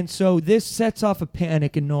 And so this sets off a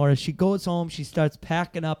panic in Nora. She goes home. She starts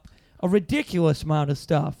packing up a ridiculous amount of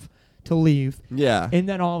stuff to leave. Yeah. And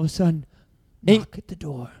then all of a sudden, knock at the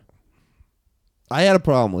door. I had a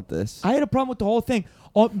problem with this. I had a problem with the whole thing.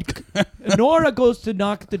 Nora goes to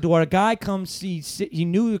knock at the door. A guy comes. He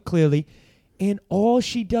knew it clearly. And all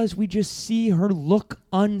she does, we just see her look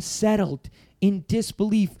unsettled, in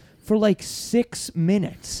disbelief for like 6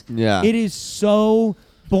 minutes. Yeah. It is so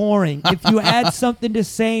boring. If you had something to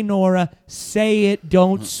say, Nora, say it.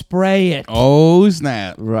 Don't spray it. Oh,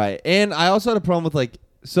 snap. Right. And I also had a problem with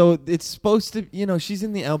so it's supposed to, she's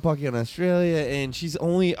in the outback in Australia, and she's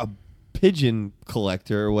only a pigeon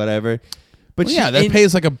collector or whatever. But Well, yeah, that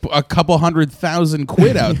pays like a couple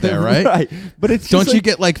 $100,000 out there, right? Right. But it's Don't just you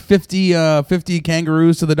get like 50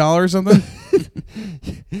 kangaroos to the dollar or something?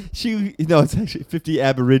 it's actually 50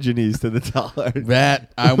 Aborigines to the dollar.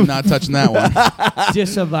 That I'm not touching that one.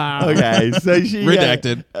 Disavow. Okay, so she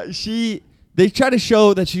Redacted. They try to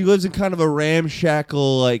show that she lives in kind of a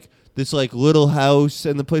ramshackle, like this like little house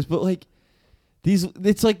and the place, but like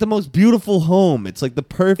it's like the most beautiful home. It's like the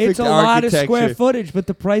perfect It's a lot of architecture. square footage, but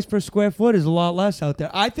the price per square foot is a lot less out there.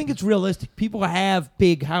 I think it's realistic. People have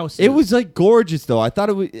big houses. It was like gorgeous though. I thought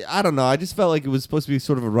it was. I don't know. I just felt like it was supposed to be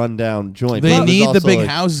sort of a rundown joint. They but it was need the also, big like,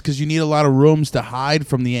 houses because you need a lot of rooms to hide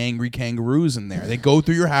from the angry kangaroos in there. They go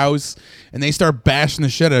through your house and they start bashing the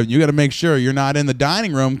shit out of you. You got to make sure you're not in the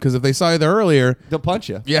dining room because if they saw you there earlier, They'll punch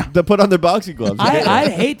you. Yeah. They'll put on their boxing gloves.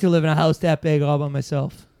 I'd hate to live in a house that big all by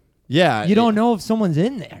myself. Yeah. You don't know if someone's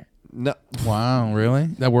in there. No. wow, really?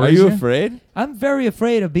 That Are worries you afraid? I'm very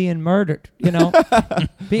afraid of being murdered.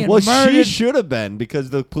 Being Well, murdered. she should have been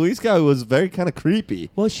because the police guy was very kind of creepy.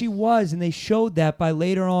 Well, she was, and they showed that by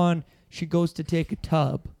later on. She goes to take a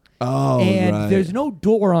tub, Oh, and right. there's no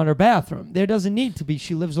door on her bathroom. There doesn't need to be.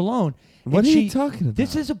 She lives alone. What And are she, you talking about?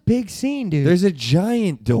 This is a big scene, dude. There's a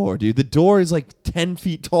giant door, dude. The door is like 10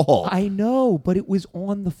 feet tall. I know, but it was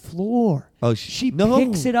on the floor. Oh, She no.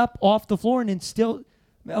 picks it up off the floor and then still.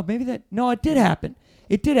 Oh, maybe that. No, it did happen.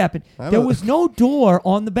 It did happen. I There don't- was no door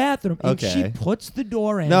on the bathroom, and Okay. she puts the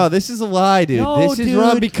door in. No, this is a lie, dude. No, this is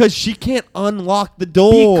wrong dude. because she can't unlock the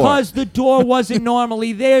door. Because the door wasn't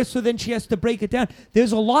normally there, so then she has to break it down.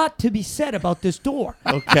 There's a lot to be said about this door.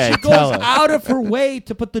 Okay, She tell goes us. out of her way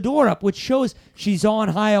to put the door up, which shows she's on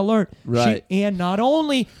high alert. Right. And not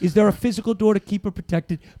only is there a physical door to keep her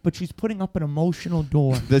protected, but she's putting up an emotional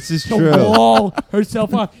door. This is to true. wall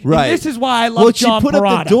herself up. And Right. this is why I love Well, John she put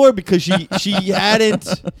Parada. up the door because she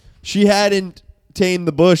hadn't tamed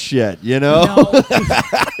the bush yet, you know? No.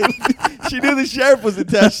 She knew the sheriff was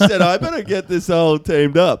attached. She said, I better get this all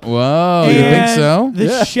tamed up. Whoa, you think And so? The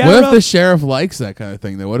Yeah. sheriff, What if the sheriff likes that kind of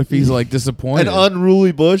thing, though? What if he's like disappointed? An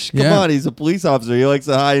unruly bush? Come Yeah. on, he's a police officer. He likes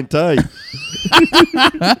to high and tight.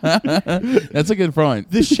 That's a good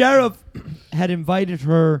point. the sheriff had invited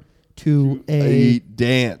her to A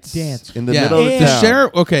dance. Dance. In the Yeah, middle of the And- the town.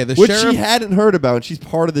 sheriff. Okay, the Which sheriff. she hadn't heard about, and she's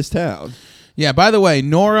part of this town. Yeah. By the way,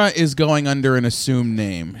 Nora is going under an assumed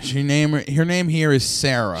name. Her name here is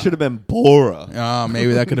Sarah. Should have been Bora. Oh,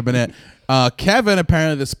 maybe that could have been it. Kevin,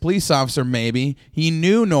 apparently this police officer, maybe, he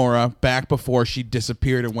knew Nora back before she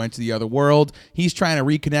disappeared and went to the other world. He's trying to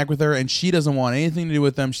reconnect with her, and she doesn't want anything to do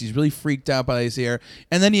with them. She's really freaked out by this here.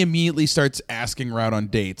 And then he immediately starts asking her out on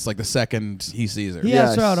dates, like the second he sees her. He Yes.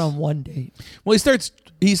 asked her out on one date. Well, he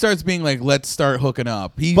starts being like, let's start hooking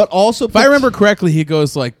up. But also, if I remember correctly, he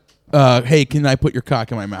goes like, hey, can I put your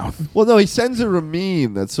cock in my mouth? well, no, he sends her a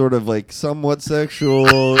meme that's sort of like somewhat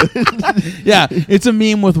sexual. Yeah, it's a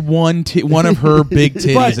meme with one of her big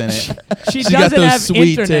titties But in it. She She got doesn't those have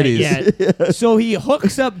sweet internet titties. yet, so he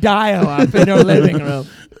hooks up dial-up in her living room.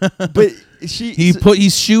 But she, He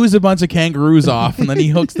shoos a bunch of kangaroos off, and then he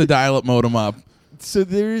hooks the dial-up modem up. so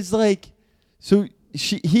there's like,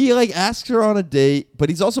 he like asks her on a date, but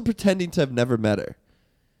he's also pretending to have never met her.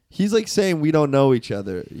 He's like saying we don't know each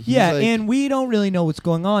other. He's Yeah, like, and we don't really know what's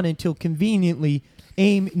going on until conveniently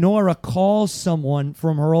Nora calls someone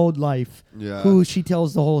from her old life Yeah. who she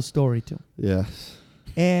tells the whole story to. yes.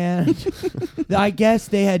 And I guess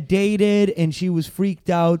they had dated, and she was freaked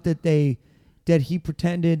out that he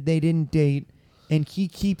pretended they didn't date, and he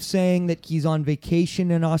keeps saying that he's on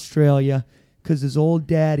vacation in Australia because his old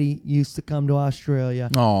daddy used to come to Australia,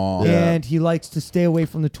 Aww. Yeah. and he likes to stay away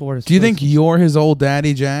from the tourists. Do you think places. you're his old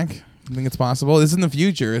daddy, Jack? You think it's possible? This is in the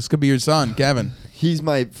future. This could be your son, Kevin. He's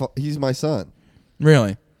my son.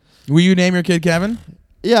 Really? Will you name your kid Kevin?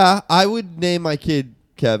 Yeah, I would name my kid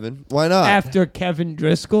Kevin. Why not? after Kevin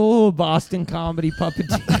Driscoll, Boston comedy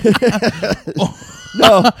puppeteer?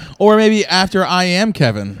 No. Or maybe after I Am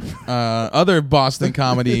Kevin, other Boston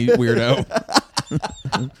comedy weirdo.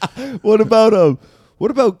 What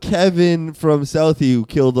about Kevin from Southie who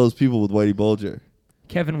killed those people with Whitey Bulger?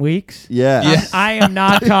 Kevin Weeks? Yeah. Yeah. I am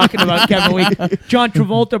not talking about Kevin Weeks. John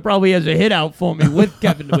Travolta probably has a hit out for me with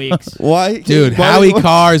Kevin Weeks. Why? Dude, why- Howie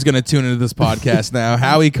Carr is going to tune into this podcast now.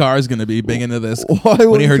 Howie Carr is going to be big into this Why when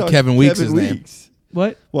won't he you heard talk Kevin Weeks' name. Weeks?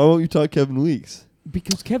 What? Why won't you talk Kevin Weeks?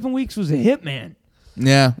 Because Kevin Weeks was a hitman.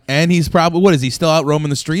 Yeah, and he's probably, what is he, still out roaming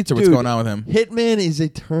the streets, or what's Dude, going on with him? Hitman is a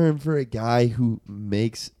term for a guy who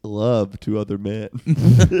makes love to other men.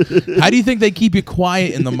 How do you think they keep you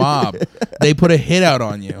quiet in the mob? They put a hit out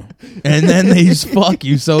on you, and then they just fuck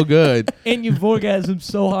you so good. And you've orgasmed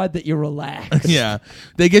so hard that you relax. Yeah,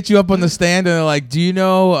 they get you up on the stand, and they're like, do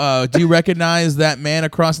you recognize that man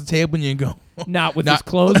across the table? And you go, Not with his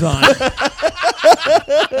clothes on.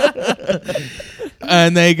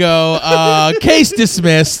 and they go, case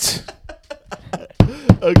dismissed.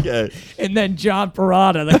 Okay. And then John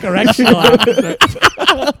Parada, the correctional officer,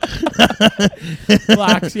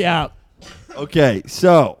 locks you out. Okay,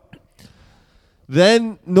 so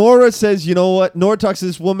then Nora says, you know what? Nora talks to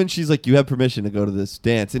this woman. She's like, you have permission to go to this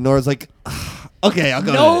dance. And Nora's like, okay, I'll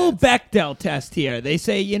go No to the dance. Bechdel test here. They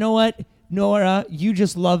say, you know what, Nora, you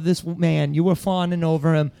just love this man. You were fawning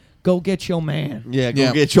over him. Go get your man. Yeah,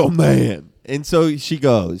 go get your man. And so she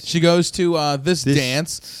goes. She goes to this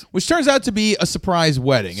dance, which turns out to be a surprise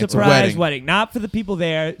wedding. It's a Surprise wedding. Not for the people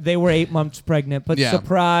there. They were 8 months pregnant, but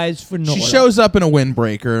surprise for Nora. She shows up in a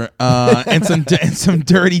windbreaker and some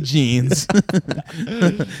dirty jeans,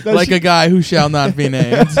 like a guy who shall not be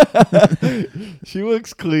named. She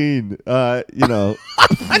looks clean. You know.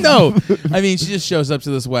 I know. I mean, she just shows up to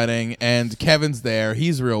this wedding, and Kevin's there.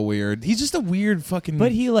 He's real weird. He's just a weird fucking.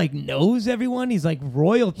 But he like knows everyone. He's like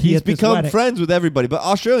royalty. He's at this become wedding. friends with everybody. But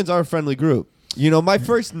Australians are a friendly group. You know, my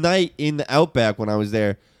first night in the Outback when I was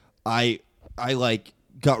there, I like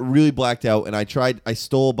got really blacked out, and I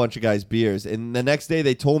stole a bunch of guys' beers. And the next day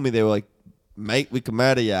they told me, they were like, mate, we can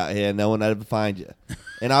murder you out here and no one ever find you.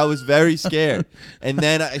 And I was very scared. And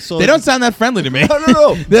then I saw. They don't sound that friendly to me.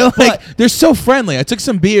 No. They're like, they're so friendly. I took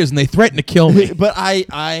some beers and they threatened to kill me. But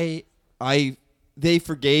they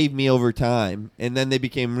forgave me over time, and then they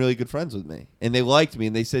became really good friends with me, and they liked me,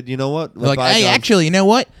 and they said, you know what? They're like, hey, actually, you know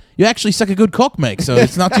what? You actually suck a good cock, mate, so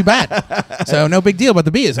it's not too bad. So no big deal about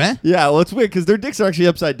the beers, huh? Yeah, well, it's weird because their dicks are actually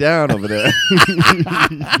upside down over there.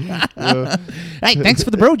 Hey, thanks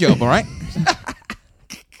for the bro job, all right?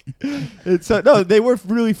 No, they were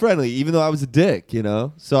really friendly, even though I was a dick, you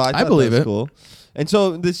know. So I believe that was it. cool. And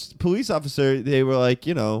so this police officer, they were like,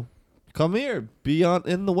 you know, come here, be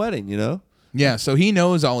in the wedding, you know. Yeah, so he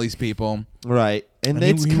knows all these people. Right, and And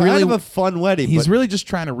it's he kind really- of a fun wedding. He's but really just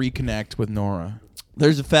trying to reconnect with Nora.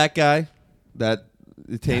 there's a fat guy that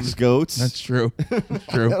tames goats. That's true. I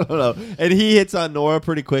don't know. And he hits on Nora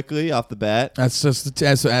pretty quickly off the bat. That's just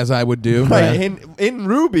as I would do. Right. Yeah. And in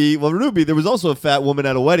Ruby, there was also a fat woman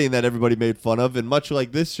at a wedding that everybody made fun of. And much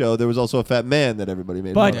like this show, there was also a fat man that everybody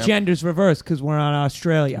made But fun of. gender's reversed because we're on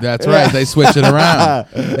Australia. That's right. They switch it around.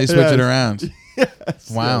 They switch it around. Yes.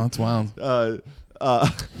 Wow, that's wild.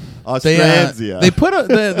 Australia. They put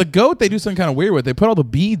the goat. They do something kind of weird with. They put all the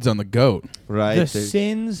beads on the goat. right. The There's-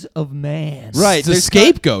 sins of man. Right. It's a there's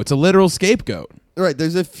scapegoat. It's a literal scapegoat. Right.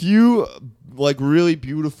 There's a few like really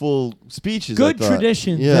beautiful speeches. I Good thought.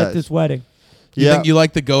 traditions Yes. at this wedding. You Yeah, think you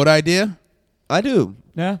like the goat idea? I do.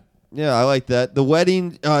 Yeah. Yeah, I like that. The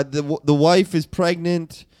wedding, the wife is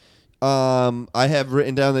pregnant. I have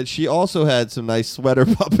written down that she also had some nice sweater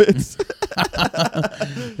puppets.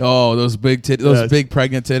 Oh, those big Yes. big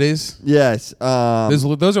pregnant titties. Yes.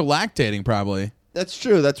 Those are lactating, probably. That's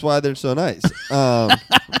true. That's why they're so nice.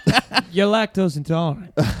 You're lactose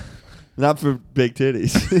intolerant. Not for big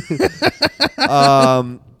titties.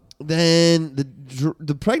 Then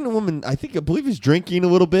the pregnant woman, I believe, is drinking a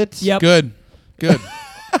little bit. Yep. Good.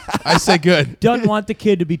 I say good. Doesn't want the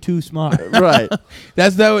kid to be too smart. Right.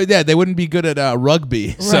 They wouldn't be good at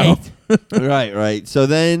rugby. So Right. Right. So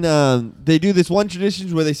then they do this one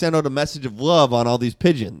tradition where they send out a message of love on all these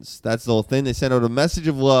pigeons. That's the whole thing. They send out a message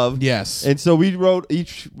of love. yes, And so we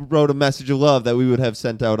each wrote a message of love that we would have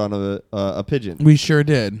sent out on a pigeon. we sure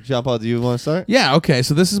did. Jean-Paul, do you want to start? Yeah, okay.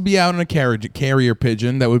 So this is be out on a carrier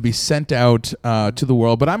pigeon that would be sent out to the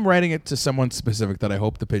world, but I'm writing it to someone specific that I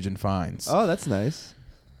hope the pigeon finds. Oh, that's nice.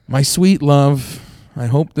 My sweet love, I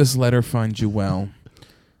hope this letter finds you well.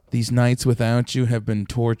 These nights without you have been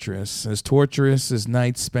torturous as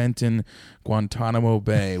nights spent in Guantanamo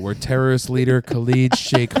Bay, where terrorist leader Khalid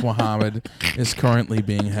Sheikh Mohammed is currently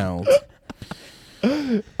being held.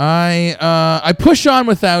 I push on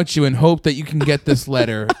without you and hope that you can get this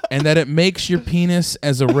letter and that it makes your penis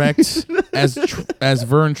as erect as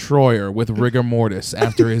Vern Troyer with rigor mortis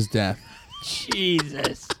after his death.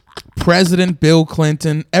 Jesus. President Bill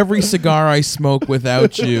Clinton, every cigar I smoke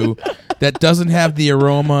without you that doesn't have the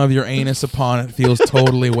aroma of your anus upon it feels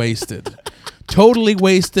totally wasted. Totally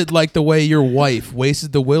wasted like the way your wife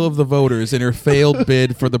wasted the will of the voters in her failed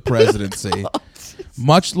bid for the presidency.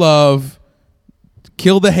 Much love.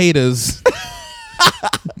 Kill the haters.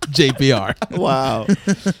 JPR. Wow,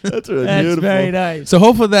 that's really That's beautiful. very nice. So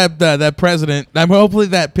hopefully that president, hopefully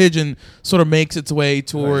that pigeon sort of makes its way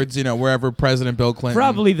towards wherever President Bill Clinton.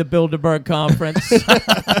 Probably the Bilderberg Conference.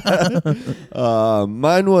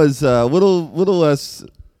 Mine was a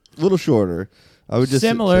little shorter. I would just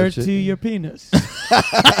Similar touch it. to your penis.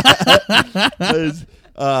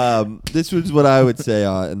 This was what I would say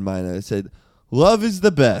in mine. I said, love is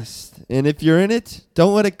the best. And if you're in it,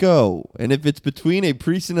 don't let it go. And if it's between a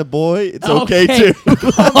priest and a boy, it's okay too.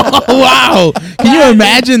 Wow. Can you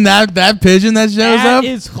imagine that pigeon that shows up? That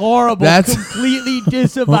is horrible. That's- Completely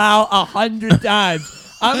disavow 100 times.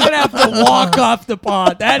 I'm going to have to walk off the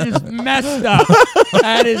pod. That is messed up.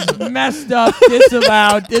 That is messed up.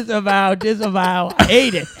 Disavow.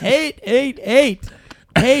 Hate it. Hate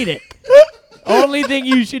it. Only thing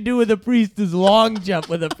you should do with a priest is long jump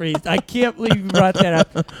with a priest. I can't believe you brought that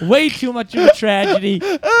up. Way too much of a tragedy.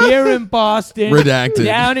 Here in Boston. Redacted.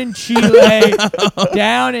 Down in Chile.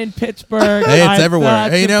 Down in Pittsburgh. Hey, it's my everywhere.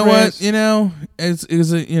 thoughts Hey, you are know prayers.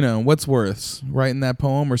 what? What's worse? Writing that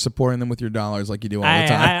poem or supporting them with your dollars like you do all the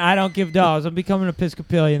time? I don't give dollars. I'm becoming an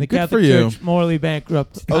Episcopalian. The Good Catholic for you. Church morally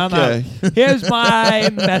bankrupt. I'm Okay. out. Here's my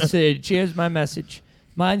message.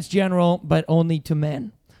 Mine's general, but only to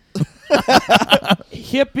men.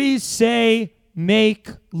 Hippies say make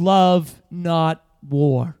love, not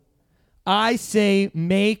war. I say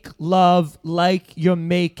make love like you're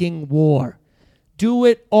making war. Do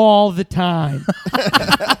it all the time.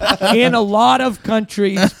 In a lot of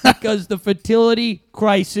countries, because the fertility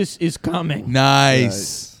crisis is coming.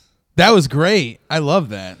 Nice. That was great. I love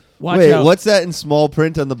that. Watch Wait, out. what's that in small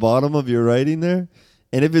print on the bottom of your writing there?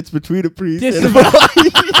 And if it's between a priest and a Disavow.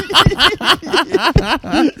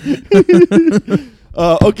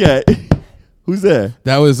 okay. Who's there?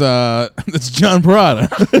 That was that's John Parada.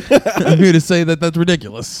 I'm here to say that that's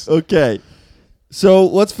ridiculous. Okay. So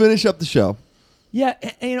let's finish up the show. Yeah,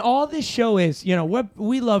 and all this show is,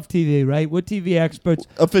 we love TV, right? We're TV experts.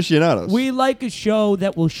 Aficionados. We like a show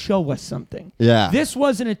that will show us something. Yeah. This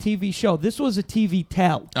wasn't a TV show. This was a TV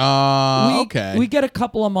tell. Okay. We get a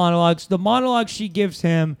couple of monologues. The monologue she gives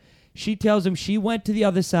him, she tells him she went to the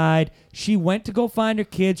other side. She went to go find her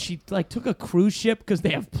kids. She took a cruise ship because they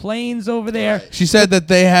have planes over there. She said that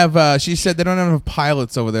they have. She said they don't have enough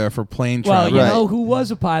pilots over there for plane Well, travel. you Right. know who was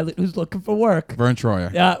a pilot who's looking for work? Vern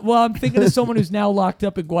Troyer. Well, I'm thinking of someone who's now locked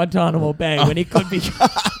up in Guantanamo Bay when he could be. He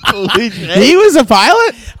was a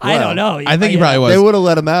pilot. I don't know. I think he probably was. They would have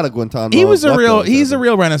let him out of Guantanamo. He was if left those, he's I a think.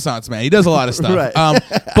 real Renaissance man. He does a lot of stuff. Right.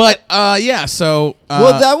 But yeah. So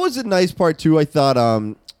Well, that was a nice part too. I thought,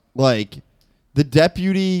 the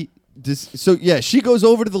deputy. So yeah, she goes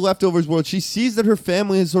over to the leftovers world. She sees that her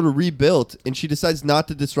family has sort of rebuilt, and she decides not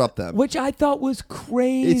to disrupt them. Which I thought was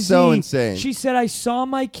crazy. It's so insane. She said, I saw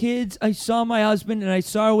my kids, I saw my husband, and I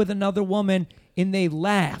saw her with another woman, and they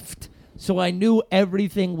laughed. So I knew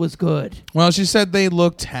everything was good. well, she said they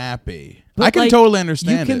looked happy. But, I can totally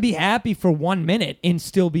understand You can it. be happy for 1 minute and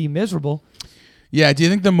still be miserable. Yeah, do you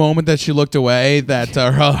think the moment that she looked away, that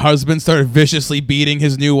her husband started viciously beating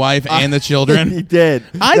his new wife and the children? He did.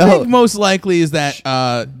 I No. think most likely is that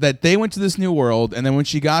that they went to this new world, and then when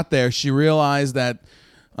she got there, she realized that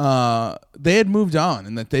they had moved on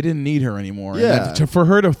and that they didn't need her anymore. And Yeah. that for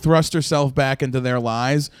her to thrust herself back into their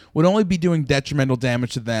lives would only be doing detrimental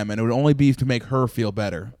damage to them, and it would only be to make her feel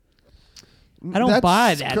better. I don't That's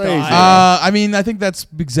buy that, though. crazy. I mean, I think that's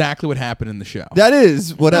exactly what happened in the show. That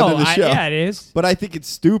is what happened in the show. Yeah, it is. But I think it's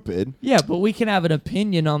stupid. Yeah, but we can have an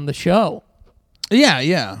opinion on the show.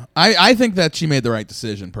 Yeah. I think that she made the right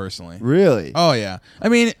decision personally. Really. Oh yeah. I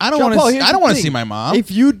mean, I don't John want Paul, to. here's I don't the want to thing. see my mom.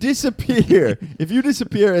 If you disappear,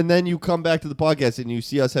 and then you come back to the podcast and you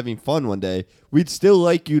see us having fun one day, we'd still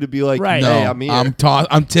like you to be like, Right. hey, no, I'm here.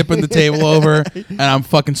 I'm tipping the table over and I'm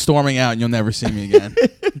fucking storming out, and you'll never see me again.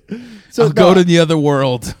 So I'll go to the other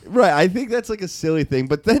world. Right. I think that's like a silly thing.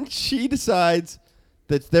 But then she decides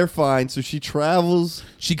that they're fine, so she travels.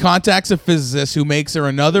 She contacts a physicist who makes her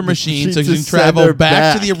another machine so to she can send travel her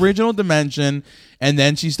back to back. the original dimension, and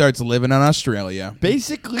then she starts living in Australia.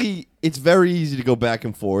 Basically, it's very easy to go back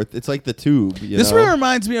and forth. It's like the tube. This movie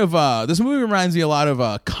reminds me of this movie reminds me a lot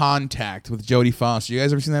of Contact with Jodie Foster. You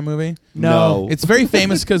guys ever seen that movie? No. It's very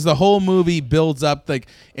famous because the whole movie builds up like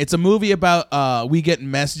it's a movie about we get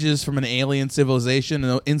messages from an alien civilization,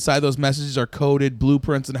 and inside those messages are coded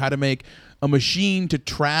blueprints on how to make a machine to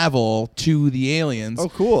travel to the aliens. Oh,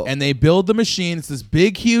 cool. And they build the machine. It's this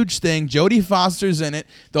big, huge thing. Jodie Foster's in it.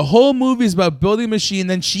 The whole movie is about building a machine.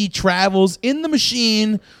 Then she travels in the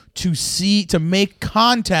machine to make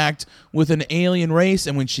contact with an alien race.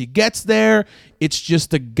 And when she gets there, it's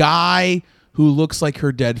just a guy who looks like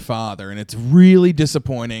her dead father, and it's really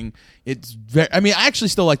disappointing. It's I actually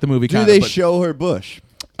still like the movie. Do they show her bush?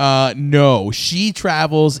 No, she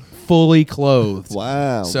travels fully clothed.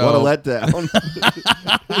 Wow, So- what a letdown.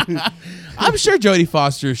 I'm sure Jodie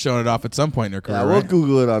Foster has shown it off at some point in her career. Yeah, we'll right?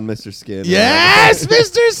 Google it on Mr. Skin. Yes,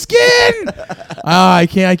 Mr. Skin.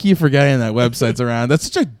 I keep forgetting that website's around.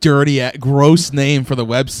 That's such a dirty, gross name for the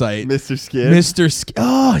website. Mr. Skin. Mr. Skin.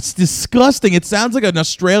 Oh, it's disgusting. It sounds like an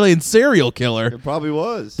Australian serial killer. It probably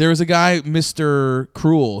was. There was a guy, Mr.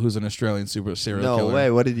 Cruel, who's an Australian serial killer. No way.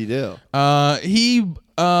 What did he do? He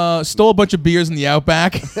stole a bunch of beers in the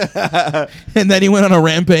Outback, and then he went on a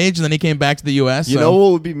rampage, and then he came back to the U.S. You know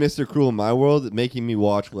what would be Mr. Cruel in my world? Making me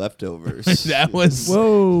watch Leftovers. That was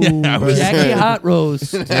Whoa, Jackie Hot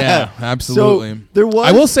Roast. yeah, absolutely. So there was.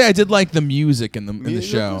 I will say I did like the music in the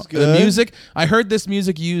Music show. was The good. music, I heard this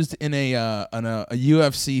music used in a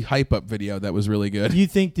UFC hype up video that was really good. You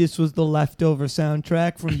think this was the leftover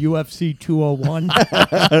soundtrack from UFC 201?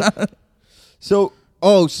 So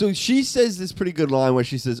she says this pretty good line where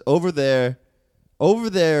she says, over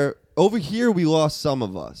here we lost some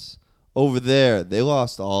of us. Over there, they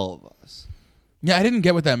lost all of us. Yeah, I didn't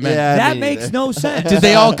get what that meant. Yeah. That me makes neither. no sense. Did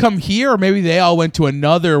they all come here, or maybe they all went to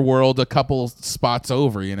another world a couple spots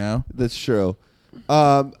over? You know. That's true.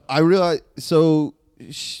 I realize. So,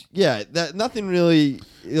 that nothing really.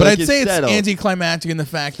 But I'd say it's anticlimactic in the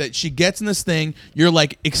fact that she gets in this thing. You're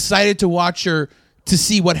like excited to watch her to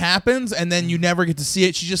see what happens, and then you never get to see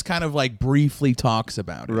it. She just kind of like briefly talks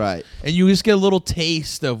about it, Right. And you just get a little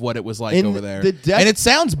taste of what it was like And over there. the And it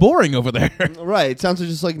sounds boring over there. Right. It sounds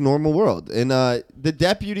just like normal world. And the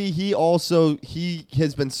deputy, he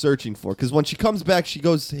has been searching for, because when she comes back, she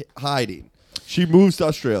goes hiding. She moves to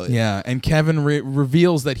Australia. Yeah, and Kevin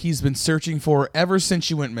reveals that he's been searching for her ever since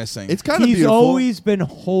she went missing. It's kind of He's beautiful. always been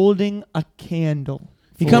holding a candle.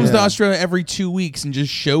 He comes to Yeah. Australia every 2 weeks and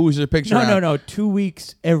just shows her picture. No. 2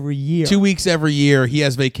 weeks every year. 2 weeks every year. He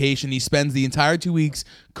has vacation. He spends the entire 2 weeks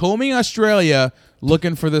combing Australia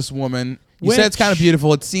looking for this woman. You said it's kind of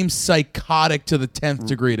beautiful. It seems psychotic to the 10th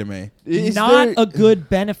degree to me. Is Not there- a good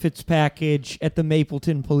benefits package at the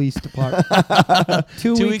Mapleton Police Department.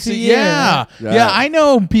 2 weeks a year. Yeah. Right. Yeah, I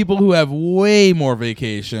know people who have way more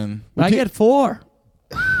vacation. I get 4.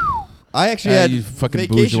 I actually you had fucking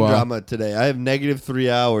vacation bourgeois. drama today. I have -3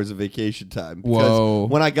 hours of vacation time. Because Whoa.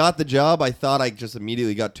 when I got the job, I thought I just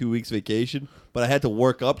immediately got 2 weeks vacation, but I had to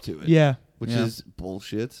work up to it. Yeah. Which Yeah. is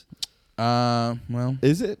bullshit. Well,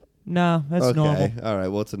 Is it? No, that's okay. normal. All right.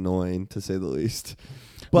 Well, it's annoying to say the least.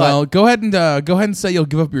 But well, go ahead and say you'll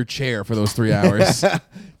give up your chair for those 3 hours.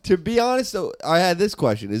 to be honest, though, I had this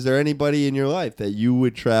question: is there anybody in your life that you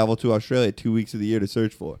would travel to Australia 2 weeks of the year to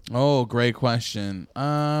search for? Oh, great question.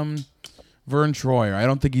 Vern Troyer. I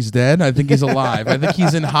don't think he's dead. I think he's alive. I think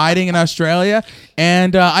he's in hiding in Australia,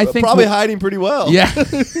 and I think Probably hiding pretty well. Yeah,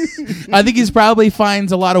 I think he's probably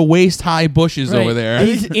finds a lot of waist high bushes over there.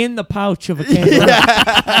 He's in the pouch of a kangaroo.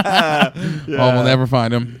 Oh, we'll never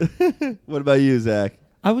find him. What about you, Zach?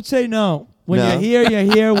 I would say no. When No? you're here,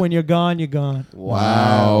 you're here. When you're gone, you're gone.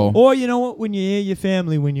 Wow. Or you know what? When you're here, your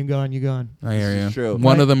family. When you're gone, you're gone. I hear This you. is true.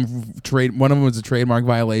 One of them was a trademark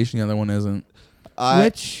violation. The other one isn't.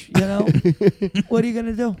 Which, what are you going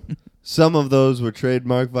to do? Some of those were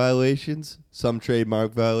trademark violations. Some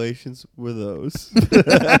trademark violations were those.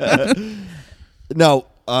 No,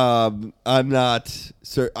 I'm not.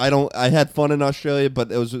 Sir, I had fun in Australia,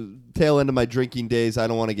 but it was a tail end of my drinking days. I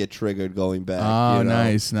don't want to get triggered going back. Oh, you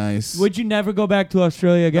know? nice. Would you never go back to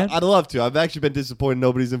Australia again? I'd love to. I've actually been disappointed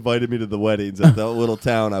nobody's invited me to the weddings at the little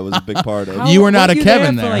town I was a big part of. You were not a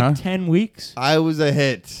Kevin there for there, like huh? 10 weeks. I was a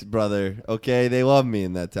hit, brother. Okay, they loved me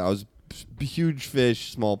in that town. I was huge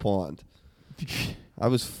fish, small pond. I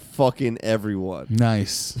was fucking everyone.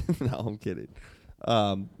 Nice. No, I'm kidding.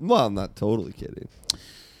 Well, I'm not totally kidding.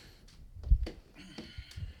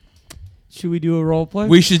 Should we do a role play?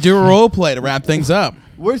 We should do a role play to wrap things up.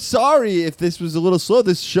 We're sorry if this was a little slow.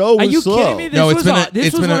 This show was Are you slow. kidding me?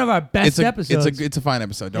 This was one of our best episodes. It's a fine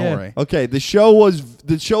episode. Don't Yeah. worry. Okay, the show was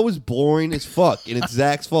boring as fuck, and it's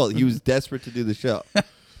Zach's fault. He was desperate to do the show.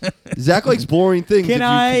 Zach likes boring things. Can if you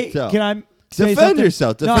I? can tell. Can I? say Defend something?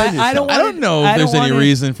 yourself. No, Defend I don't yourself. I don't know if there's any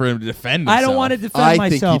reason for him to defend himself. I don't want to defend I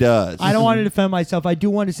myself. think he does. I don't want to defend myself. I do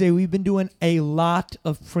want to say we've been doing a lot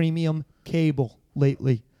of premium cable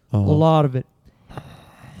lately. A lot of it.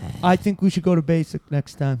 I think we should go to basic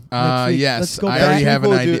next time. Next week. Yes, Let's go I back. already have an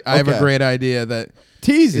We'll idea. do- I have a okay. great idea that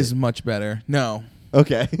Tease is it. much better. No,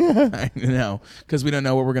 Okay. no, because we don't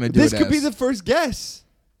know what we're gonna do. This it could be as. the first guess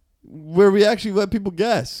where we actually let people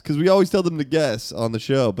guess, because we always tell them to guess on the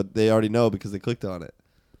show, but they already know because they clicked on it.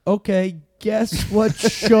 Okay, guess what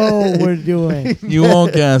show we're doing? You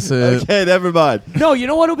won't guess it. Okay, never mind. No, you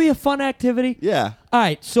know what will be a fun activity? Yeah. All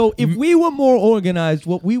right, so if we were more organized,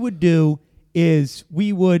 what we would do is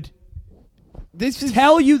we would This is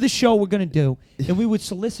tell you the show we're going to do, and we would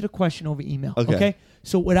solicit a question over email. Okay.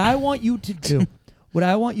 So what I want you to do,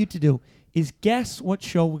 is guess what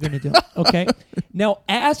show we're going to do. Okay. Now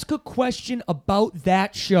ask a question about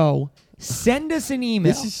that show. Send us an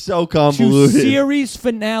email. This is so to convoluted.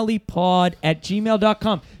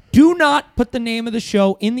 seriesfinalepod@gmail.com. Do not put the name of the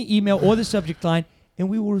show in the email or the subject line, and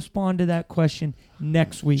we will respond to that question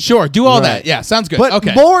next week. Sure, do all Right. that. Yeah, sounds good. But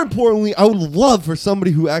okay. more importantly, I would love for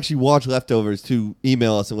somebody who actually watched Leftovers to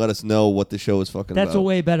email us and let us know what the show is fucking That's about. a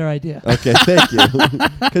way better idea. Okay, thank you.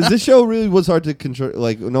 Because this show really was hard to control.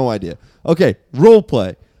 Like, no idea. Okay, role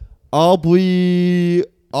play. I'll be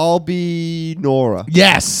Nora.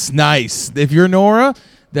 Yes, nice. If you're Nora,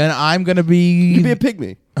 then I'm going to be... You be a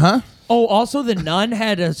pygmy. Huh? Oh, also the nun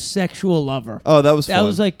had a sexual lover. Oh, that was That fun.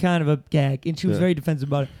 was like kind of a gag, and she was Yeah. very defensive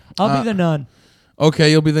about it. I'll be the nun.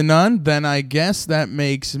 Okay, you'll be the nun. Then I guess that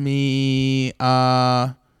makes me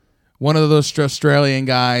one of those Australian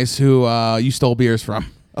guys who you stole beers from.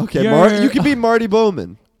 Okay, You're- you could be Marty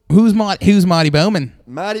Bowman. Who's Marty Bowman?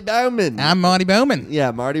 Marty Bowman. I'm Marty Bowman.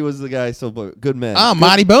 Yeah, Marty was the guy. So good man. Oh,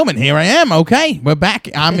 Marty Bowman. Here I am. Okay, we're back.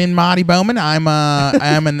 I'm in Marty Bowman. I'm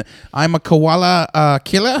a koala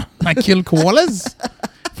killer. I kill koalas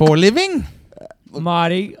for a living.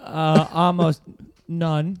 Marty, I'm a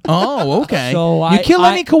nun. Oh, okay. So you kill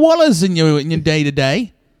any koalas in your day to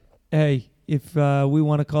day? Hey, if we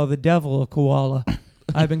want to call the devil a koala,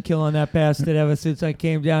 I've been killing that bastard ever since I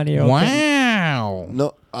came down here. Okay? Wow.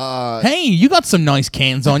 No. Hey, you got some nice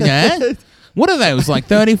cans on you, eh? What are those, like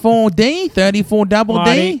 34D, 34 double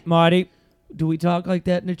D? Marty, do we talk like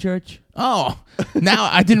that in the church? Oh, now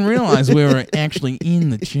I didn't realize we were actually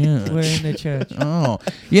in the church. We're in the church. Oh,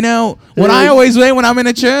 you know what I always say when I'm in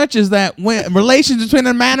a church is that relations between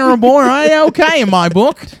a man and a boy are okay in my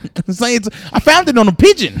book. I found it on a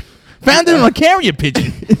pigeon. Found it on a carrier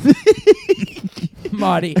pigeon.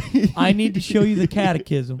 Marty, I need to show you the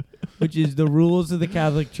catechism, which is the rules of the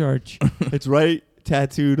Catholic Church. It's right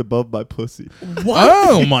tattooed above my pussy. What?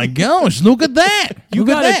 Oh my gosh! Look at that! You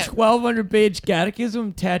Look got at a that! 1,200-page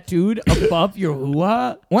catechism tattooed above your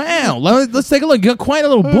hoo-ha? Wow! Let's take a look. You got quite a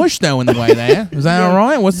little bush though in the way there. Is that all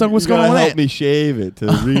right? What's You going gotta on with help that? me shave it to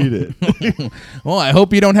read it. Well, I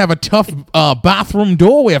hope you don't have a tough bathroom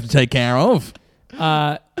door we have to take care of.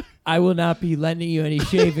 I will not be lending you any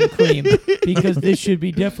shaving cream because this should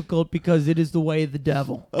be difficult because it is the way of the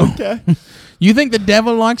devil. Okay. You think the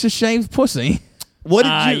devil likes a shaved pussy? What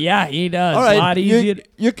did you? Yeah, he does. All A right, lot easier.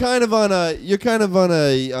 you're kind of on a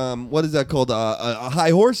what is that called? A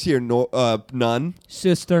high horse here, nun.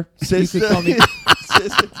 Sister. Sister. You could call me.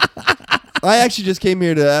 Sister. I actually just came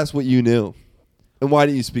here to ask what you knew, and why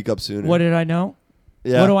didn't you speak up sooner? What did I know?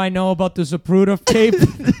 Yeah. What do I know about the Zapruder tape?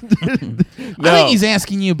 I think he's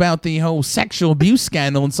asking you about the whole sexual abuse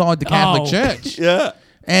scandal inside the Catholic Oh. Church. Yeah.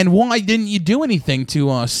 And why didn't you do anything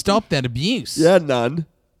to stop that abuse? Yeah, nun.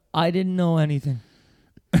 I didn't know anything.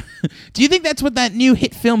 Do you think that's what that new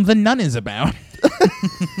hit film The Nun is about?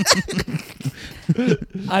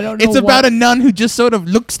 I don't know. It's about a nun who just sort of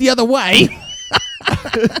looks the other way.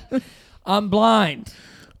 I'm blind.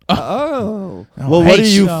 Oh. Well, what hey, are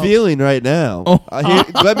you so- feeling right now? Oh.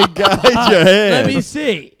 Let me guide your hand. Let me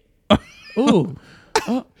see. Ooh.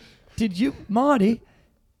 Did you, Marty?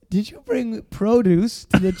 Did you bring produce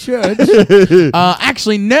to the church?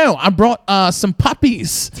 Actually, no. I brought some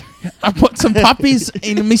puppies. I put some puppies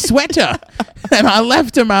in my sweater, and I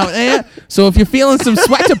left them out there. So if you're feeling some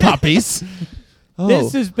sweater puppies,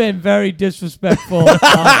 This has been very disrespectful of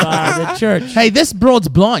the church. hey, this broad's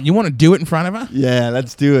blind. You want to do it in front of her? Yeah,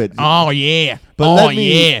 let's do it. Oh yeah. But Oh let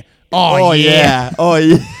me- yeah. Oh yeah. Oh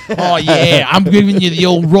yeah. Oh yeah. I'm giving you the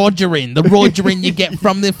old Rogerin, the Rogerin you get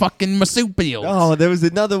from the fucking marsupials. Oh, there was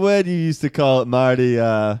another word you used to call it, Marty,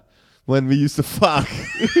 when we used to fuck.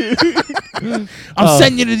 I'm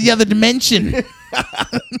sending you to the other dimension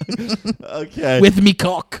Okay. with me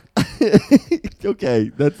cock. Okay,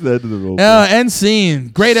 that's the end of the role. End scene.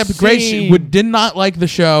 Great epic. Great. Scene. We did not like the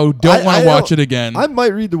show. Don't want I to watch don't- it again. I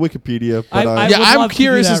might read the Wikipedia, but I yeah, would I'm love to do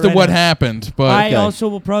curious that as to right what now. happened. But I Okay. also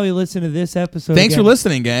will probably listen to this episode. thanks for again.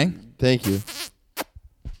 listening, gang. thank you.